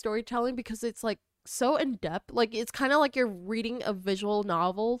Fantasy like storytelling, because it's like so in depth. Like it's kind of like you're reading a visual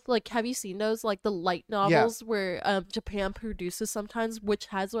novel. Like have you seen those like the light novels where Japan produces sometimes, which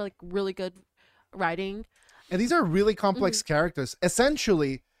has like really good writing. And these are really complex characters.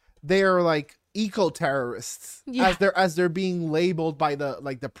 Essentially, they are like eco-terrorists as they're being labeled by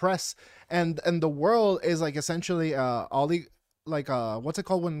the press, and the world is like essentially all the like what's it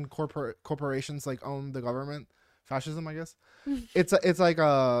called when corporations like own the government? Fascism, I guess. It's like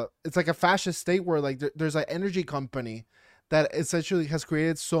a fascist state where like there's an energy company that essentially has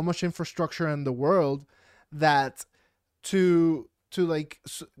created so much infrastructure in the world that to like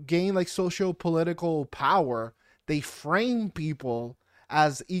gain like socio-political power, they frame people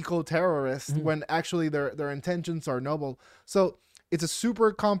as eco-terrorists when actually their intentions are noble. So it's a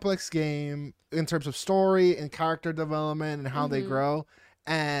super complex game in terms of story and character development and how they grow.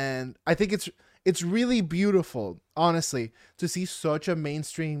 And I think it's really beautiful, honestly, to see such a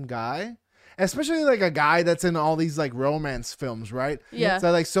mainstream guy, especially like a guy that's in all these like romance films, right? Yeah.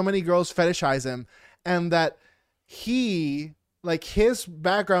 So like so many girls fetishize him, and that he like his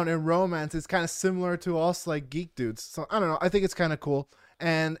background in romance is kind of similar to us like geek dudes. So I don't know. I think it's kind of cool,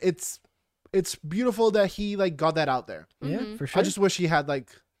 and it's beautiful that he like got that out there. Yeah, for sure. I just wish he had like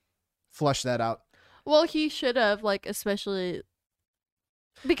flushed that out. Well, he should have, like, especially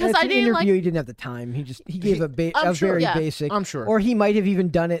because And I it's an didn't interview. like. He didn't have the time. He gave I'm a sure, very yeah. basic. I'm sure. Or he might have even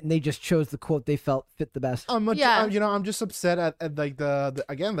done it, and they just chose the quote they felt fit the best. Yeah. I'm just upset at like the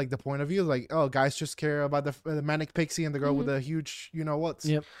again like the point of view, like, oh, guys just care about the manic pixie and the girl with the huge what's.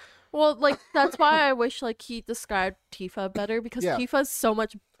 Yep. Well, like that's why I wish like he described Tifa better, because Tifa's so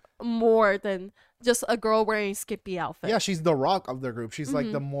much more than just a girl wearing skimpy outfit. Yeah, she's the rock of the group. She's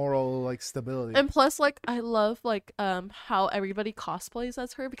like the moral like stability. And plus, like, I love like how everybody cosplays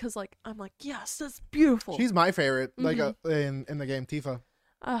as her, because like I'm like, yes, that's beautiful. She's my favorite, like in the game, Tifa.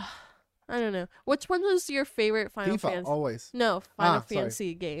 I don't know. Which one was your favorite Final Tifa, Fantasy? always. No, Final sorry.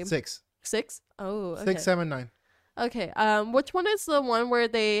 Fantasy game. 6. 6? Oh, okay. 6, 7, 9. Okay. Which one is the one where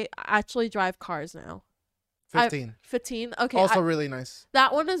they actually drive cars now? 15. 15. Okay. Also really nice.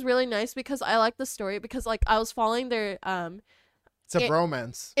 That one is really nice because I like the story, because like I was following their It's a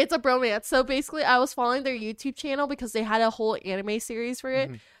bromance. It's a bromance. So basically I was following their YouTube channel because they had a whole anime series for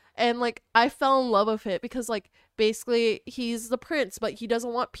it. And like I fell in love with it because like basically he's the prince, but he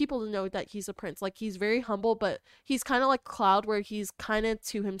doesn't want people to know that he's a prince. Like he's very humble, but he's kind of like Cloud, where he's kind of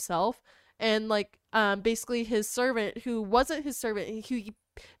to himself. And like basically his servant, who wasn't his servant, he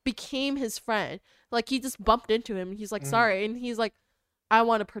became his friend. Like he just bumped into him and he's like sorry, and he's like, I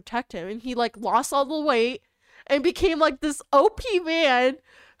want to protect him, and he like lost all the weight and became like this OP man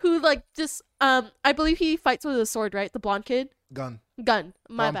who like just I believe he fights with a sword, right? The blonde kid. Gun.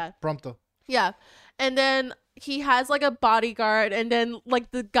 My bad. Prompto. Yeah. And then he has like a bodyguard, and then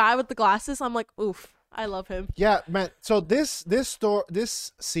like the guy with the glasses, I'm like, oof, I love him. Yeah, man. So this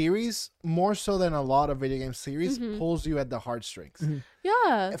series, more so than a lot of video game series, pulls you at the heartstrings.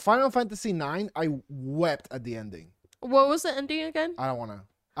 Yeah. Final Fantasy IX, I wept at the ending. What was the ending again? I don't want to.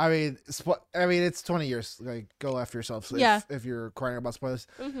 I mean, it's 20 years. Like, go after yourself if you're crying about spoilers.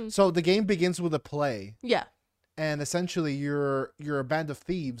 So the game begins with a play. Yeah. And essentially, you're a band of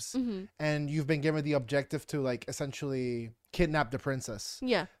thieves, and you've been given the objective to like essentially kidnap the princess.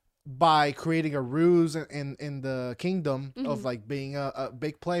 Yeah. By creating a ruse in the kingdom of like being a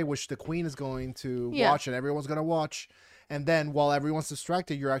big play, which the queen is going to watch and everyone's gonna watch. And then while everyone's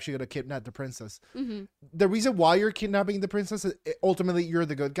distracted, you're actually gonna kidnap the princess. The reason why you're kidnapping the princess is ultimately you're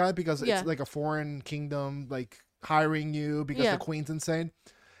the good guy, because it's like a foreign kingdom like hiring you because the queen's insane.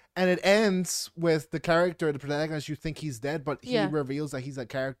 And it ends with the character, the protagonist, you think he's dead, but he reveals that he's a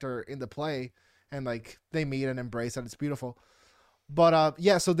character in the play, and like they meet and embrace, and it's beautiful. But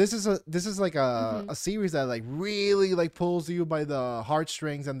so this is like a series that like really like pulls you by the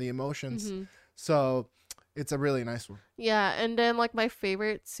heartstrings and the emotions. So it's a really nice one. Yeah, and then like my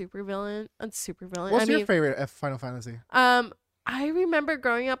favorite supervillain. What's your favorite Final Fantasy? I remember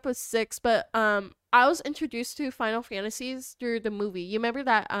growing up with 6, but I was introduced to Final Fantasies through the movie. You remember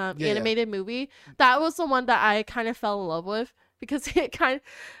that animated movie? That was the one that I kind of fell in love with, because it kind of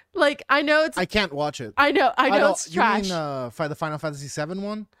like I can't watch it. I know it's trash. You mean the Final Fantasy 7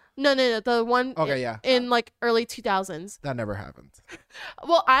 one? No, the one in like early 2000s. That never happened.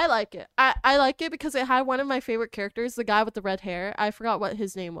 Well, I like it. I like it because it had one of my favorite characters, the guy with the red hair. I forgot what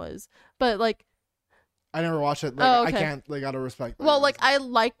his name was, but like I never watched it. Like, I can't, like, out of respect. Well, like, I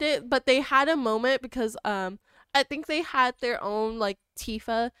liked it, but they had a moment because, I think they had their own, like,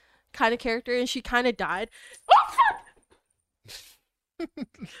 Tifa kind of character, and she kind of died.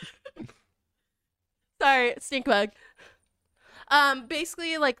 Sorry, stink bug.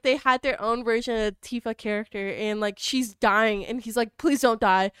 Basically, like, they had their own version of Tifa character, and, like, she's dying, and he's like, please don't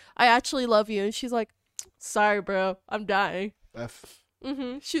die. I actually love you. And she's like, sorry, bro, I'm dying.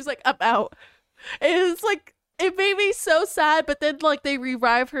 She was like, I'm out. And it's like, it made me so sad, but then, like, they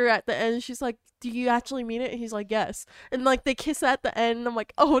revive her at the end, and she's like, do you actually mean it? And he's like, yes. And, like, they kiss at the end, and I'm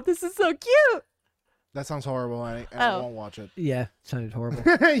like, oh, this is so cute. That sounds horrible. I won't watch it. Yeah, sounded horrible.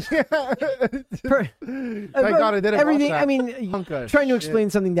 Yeah. Thank God I didn't Everything. watch that. I mean, trying to explain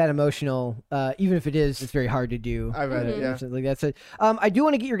something that emotional, even if it is, it's very hard to do. I read it. Yeah. Like that's it. I do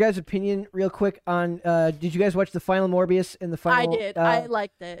want to get your guys' opinion real quick on. Did you guys watch the final Morbius and the final? I did. I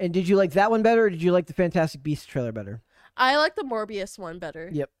liked it. And did you like that one better, or did you like the Fantastic Beasts trailer better? I like the Morbius one better.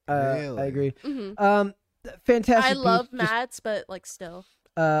 Yep. Really? I agree. Mm-hmm. Fantastic. I love Beasts Mads, but like still.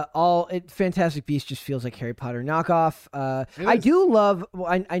 Fantastic Beasts just feels like Harry Potter knockoff. I do love.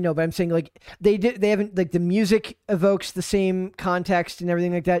 Well, I know, but I'm saying like they haven't like the music evokes the same context and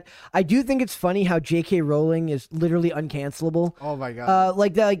everything like that. I do think it's funny how J.K. Rowling is literally uncancelable. Oh my God.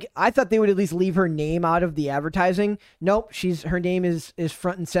 Like I thought they would at least leave her name out of the advertising. Nope, her name is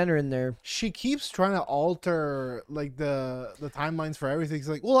front and center in there. She keeps trying to alter like the timelines for everything. It's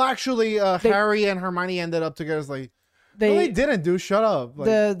like, well, actually, Harry and Hermione ended up together. It's like. They didn't do. Shut up.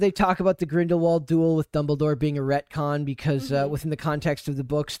 Like, they talk about the Grindelwald duel with Dumbledore being a retcon because within the context of the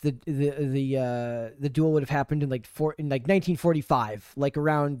books, the duel would have happened in like 1945, like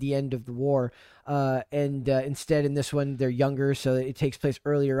around the end of the war. And instead, in this one, they're younger, so it takes place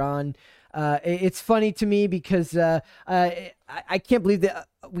earlier on. It's funny to me because I can't believe that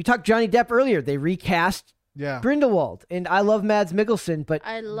we talked Johnny Depp earlier. They recast Grindelwald, and I love Mads Mikkelsen, but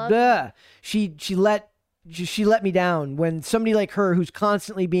I love she let me down when somebody like her, who's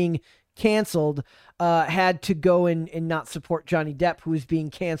constantly being canceled, had to go and not support Johnny Depp, who was being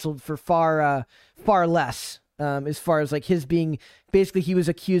canceled for far less. As far as like his being, basically he was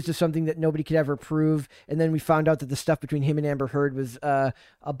accused of something that nobody could ever prove, and then we found out that the stuff between him and Amber Heard was a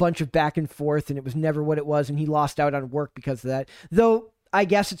bunch of back and forth, and it was never what it was, and he lost out on work because of that. Though I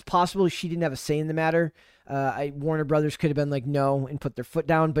guess it's possible she didn't have a say in the matter. Warner Brothers could have been like, no, and put their foot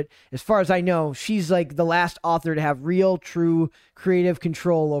down. But as far as I know, she's like the last author to have real, true creative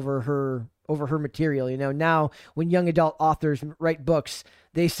control over her material. You know, now when young adult authors write books,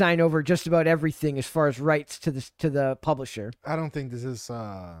 they sign over just about everything as far as rights to the publisher. I don't think this is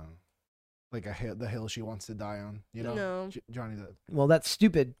like the hill she wants to die on. You know, No. Johnny Depp. Well, that's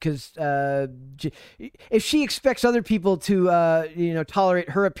stupid because if she expects other people to tolerate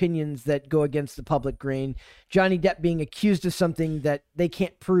her opinions that go against the public grain, Johnny Depp being accused of something that they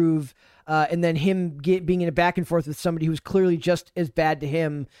can't prove, and then him being in a back and forth with somebody who's clearly just as bad to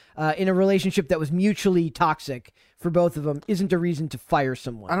him in a relationship that was mutually toxic for both of them isn't a reason to fire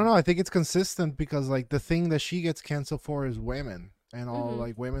someone. I don't know. I think it's consistent because like the thing that she gets canceled for is women. And all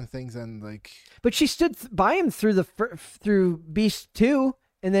like women things and like, but she stood by him through Beast 2,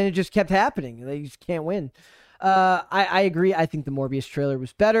 and then it just kept happening. They just can't win. I agree. I think the Morbius trailer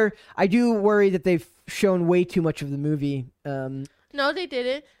was better. I do worry that they've shown way too much of the movie. No, they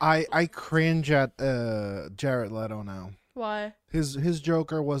didn't. I cringe at Jared Leto now. Why? His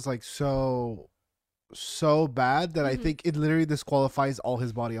Joker was like so bad that I think it literally disqualifies all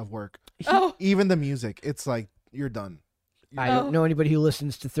his body of work. Even the music. It's like you're done. I don't know anybody who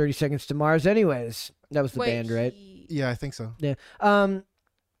listens to 30 Seconds to Mars anyways. That was the band, right? Yeah, I think so. Yeah.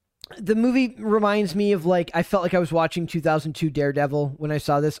 The movie reminds me of like I felt like I was watching 2002 Daredevil when I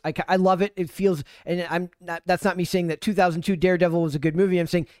saw this. I love it. It feels, and I'm not. That's not me saying that 2002 Daredevil was a good movie. I'm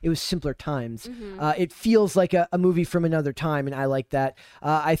saying it was simpler times. It feels like a movie from another time, and I like that.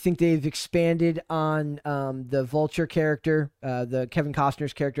 I think they've expanded on the Vulture character, the Kevin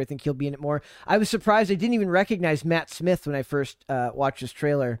Costner's character. I think he'll be in it more. I was surprised I didn't even recognize Matt Smith when I first watched this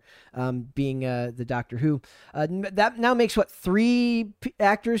trailer, being the Doctor Who. That now makes 3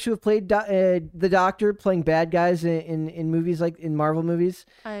 actors who have played the Doctor playing bad guys in movies, like in Marvel movies.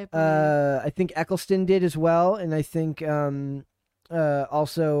 I think Eccleston did as well, and I think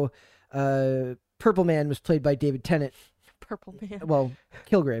also Purple Man was played by David Tennant. Purple Man. Well,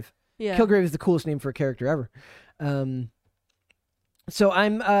 Kilgrave. Yeah. Kilgrave is the coolest name for a character ever. So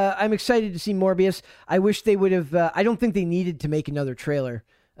I'm excited to see Morbius. I wish they would have. I don't think they needed to make another trailer.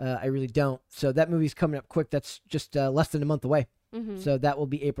 I really don't. So that movie's coming up quick. That's just less than a month away. So that will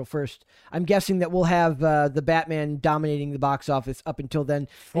be April 1st. I'm guessing that we'll have the Batman dominating the box office up until then.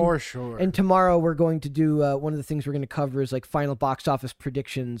 For sure. And tomorrow we're going to do one of the things we're going to cover is like final box office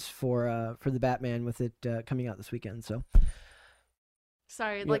predictions for the Batman with it coming out this weekend. So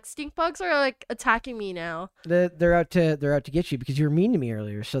Sorry, like stink bugs are like attacking me now. They're out to get you because you were mean to me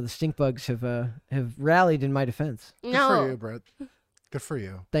earlier. So the stink bugs have rallied in my defense. Good for you, Brett. Good for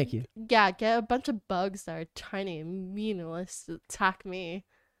you. Thank you. Yeah, get a bunch of bugs that are tiny and meaningless to attack me.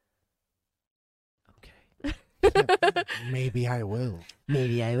 Maybe I will.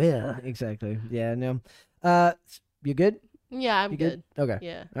 Maybe I will. Exactly. Yeah. No. You good? Yeah, I'm good. Okay.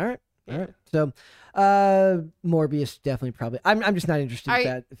 Yeah. All right. Yeah. All right. So, Morbius definitely probably. I'm just not interested in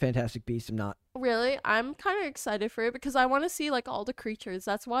that Fantastic Beasts. I'm not. Really, I'm kind of excited for it because I want to see like all the creatures.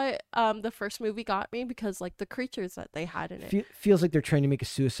 That's why the first movie got me because like the creatures that they had in it. Feels like they're trying to make a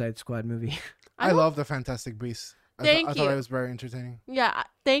Suicide Squad movie. I love the Fantastic Beasts. I thought it was very entertaining. Yeah.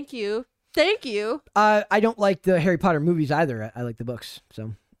 Thank you. Thank you. I don't like the Harry Potter movies either. I like the books.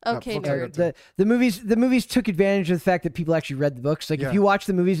 So. Okay, the movies took advantage of the fact that people actually read the books. Like if you watched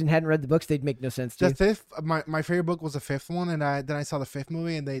the movies and hadn't read the books, they'd make no sense to you. The fifth, my favorite book was the fifth one, and then I saw the fifth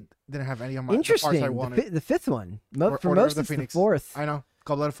movie, and they didn't have any of my the parts I wanted. The fifth one, for Order most of the it's Phoenix. the fourth. I know.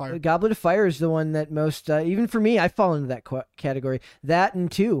 Goblet of Fire. Goblet of Fire is the one that most, even for me, I fall into that category. That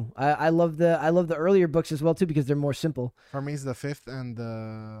and 2. I love the earlier books as well too because they're more simple. For me, it's the fifth and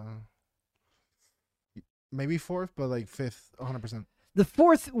maybe fourth, but like fifth, 100%. The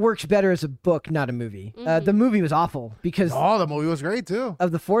fourth works better as a book, not a movie. The movie was awful because. Oh, the movie was great too.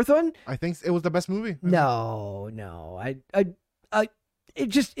 Of the fourth one, I think it was the best movie. No,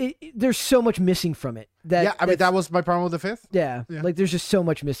 there's so much missing from it. That was my problem with the fifth. Yeah, like there's just so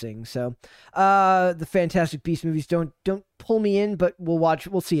much missing. So, the Fantastic Beasts movies don't pull me in, but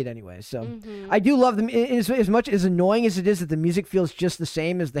we'll see it anyway. So, I do love them. As much as annoying as it is that the music feels just the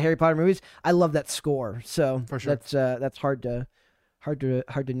same as the Harry Potter movies, I love that score. So for sure, that's hard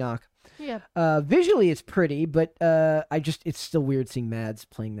to knock. Yeah. Visually, it's pretty, but it's still weird seeing Mads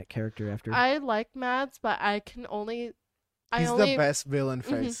playing that character after. I like Mads, but I can only. He's the best villain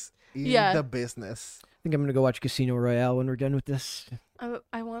face in the business. I think I'm gonna go watch Casino Royale when we're done with this.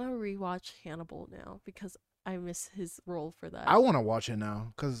 I want to rewatch Hannibal now because I miss his role for that. I want to watch it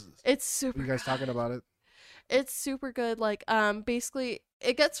now because it's super. You guys talking about it? It's super good. Like, basically,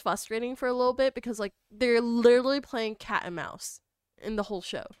 it gets frustrating for a little bit because like they're literally playing cat and mouse in the whole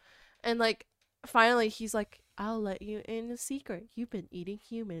show, and like finally he's like, "I'll let you in a secret. You've been eating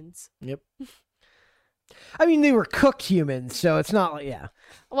humans." Yep. I mean, they were cooked humans, so it's not like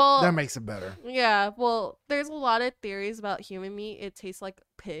Well, that makes it better. Yeah. Well, there's a lot of theories about human meat. It tastes like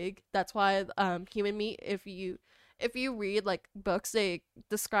pig. That's why human meat. If you read like books, they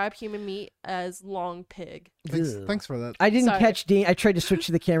describe human meat as long pig. Thanks for that. I didn't catch Dane. I tried to switch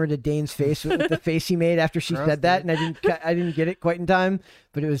the camera to Dane's face with the face he made after she said that, and I didn't get it quite in time.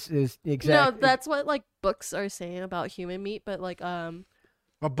 But it was exactly. No, that's what like books are saying about human meat. But like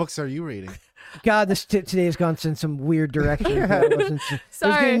What books are you reading? God, this today has gone in some weird direction. There's going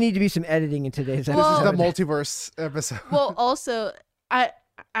to need to be some editing in today's episode. This is the multiverse episode. Well, also, I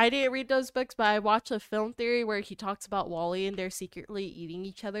didn't read those books, but I watched a film theory where he talks about Wall-E and they're secretly eating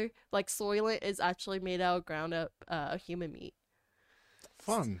each other. Like Soylent is actually made out of ground up human meat.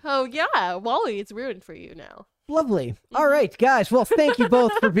 Fun. Oh yeah, Wall-E, it's ruined for you now. Lovely. All right, guys. Well, thank you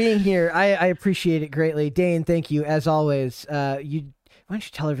both for being here. I appreciate it greatly. Dane, thank you as always. Why don't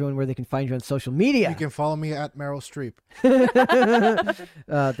you tell everyone where they can find you on social media? You can follow me at Meryl Streep.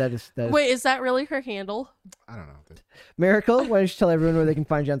 That is. Wait, is that really her handle? I don't know. Miracle, why don't you tell everyone where they can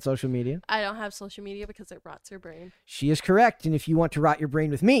find you on social media? I don't have social media because it rots your brain. She is correct. And if you want to rot your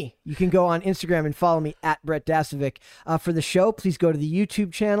brain with me, you can go on Instagram and follow me at Brett Dasovic. For the show, please go to the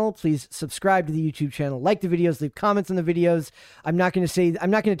YouTube channel. Please subscribe to the YouTube channel. Like the videos. Leave comments on the videos. I'm not going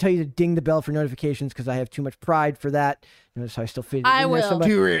to tell you to ding the bell for notifications because I have too much pride for that. Notice how I still fit it I in will. there so much.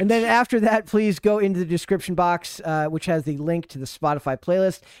 Do it. And then after that, please go into the description box, which has the link to the Spotify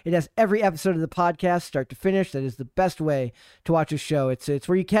playlist. It has every episode of the podcast, start to finish. That is the best way to watch a show. It's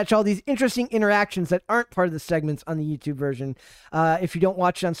where you catch all these interesting interactions that aren't part of the segments on the YouTube version. If you don't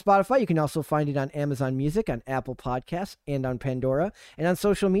watch it on Spotify, you can also find it on Amazon Music, on Apple Podcasts, and on Pandora. And on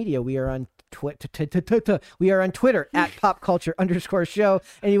social media, we are on Twitter at popculture_show,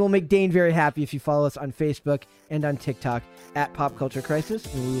 and you will make Dane very happy if you follow us on Facebook and on TikTok at Pop Culture Crisis.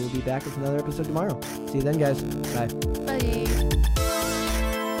 And we will be back with another episode tomorrow. See you then, guys. Bye. Bye.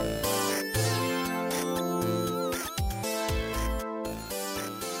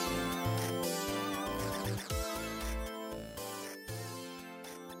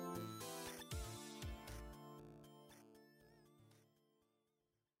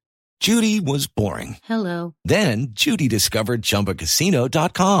 Judy was boring. Hello. Then Judy discovered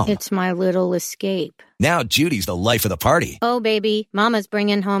ChumbaCasino.com. It's my little escape. Now Judy's the life of the party. Oh, baby, mama's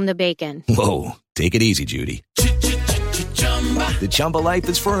bringing home the bacon. Whoa, take it easy, Judy. The Chumba life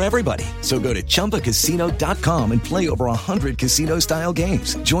is for everybody. So go to ChumbaCasino.com and play over 100 casino-style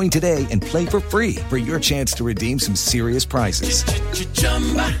games. Join today and play for free for your chance to redeem some serious prizes.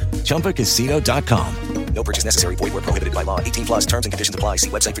 ChumbaCasino.com. No purchase necessary. Void where prohibited by law. 18 plus terms and conditions apply. See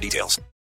website for details.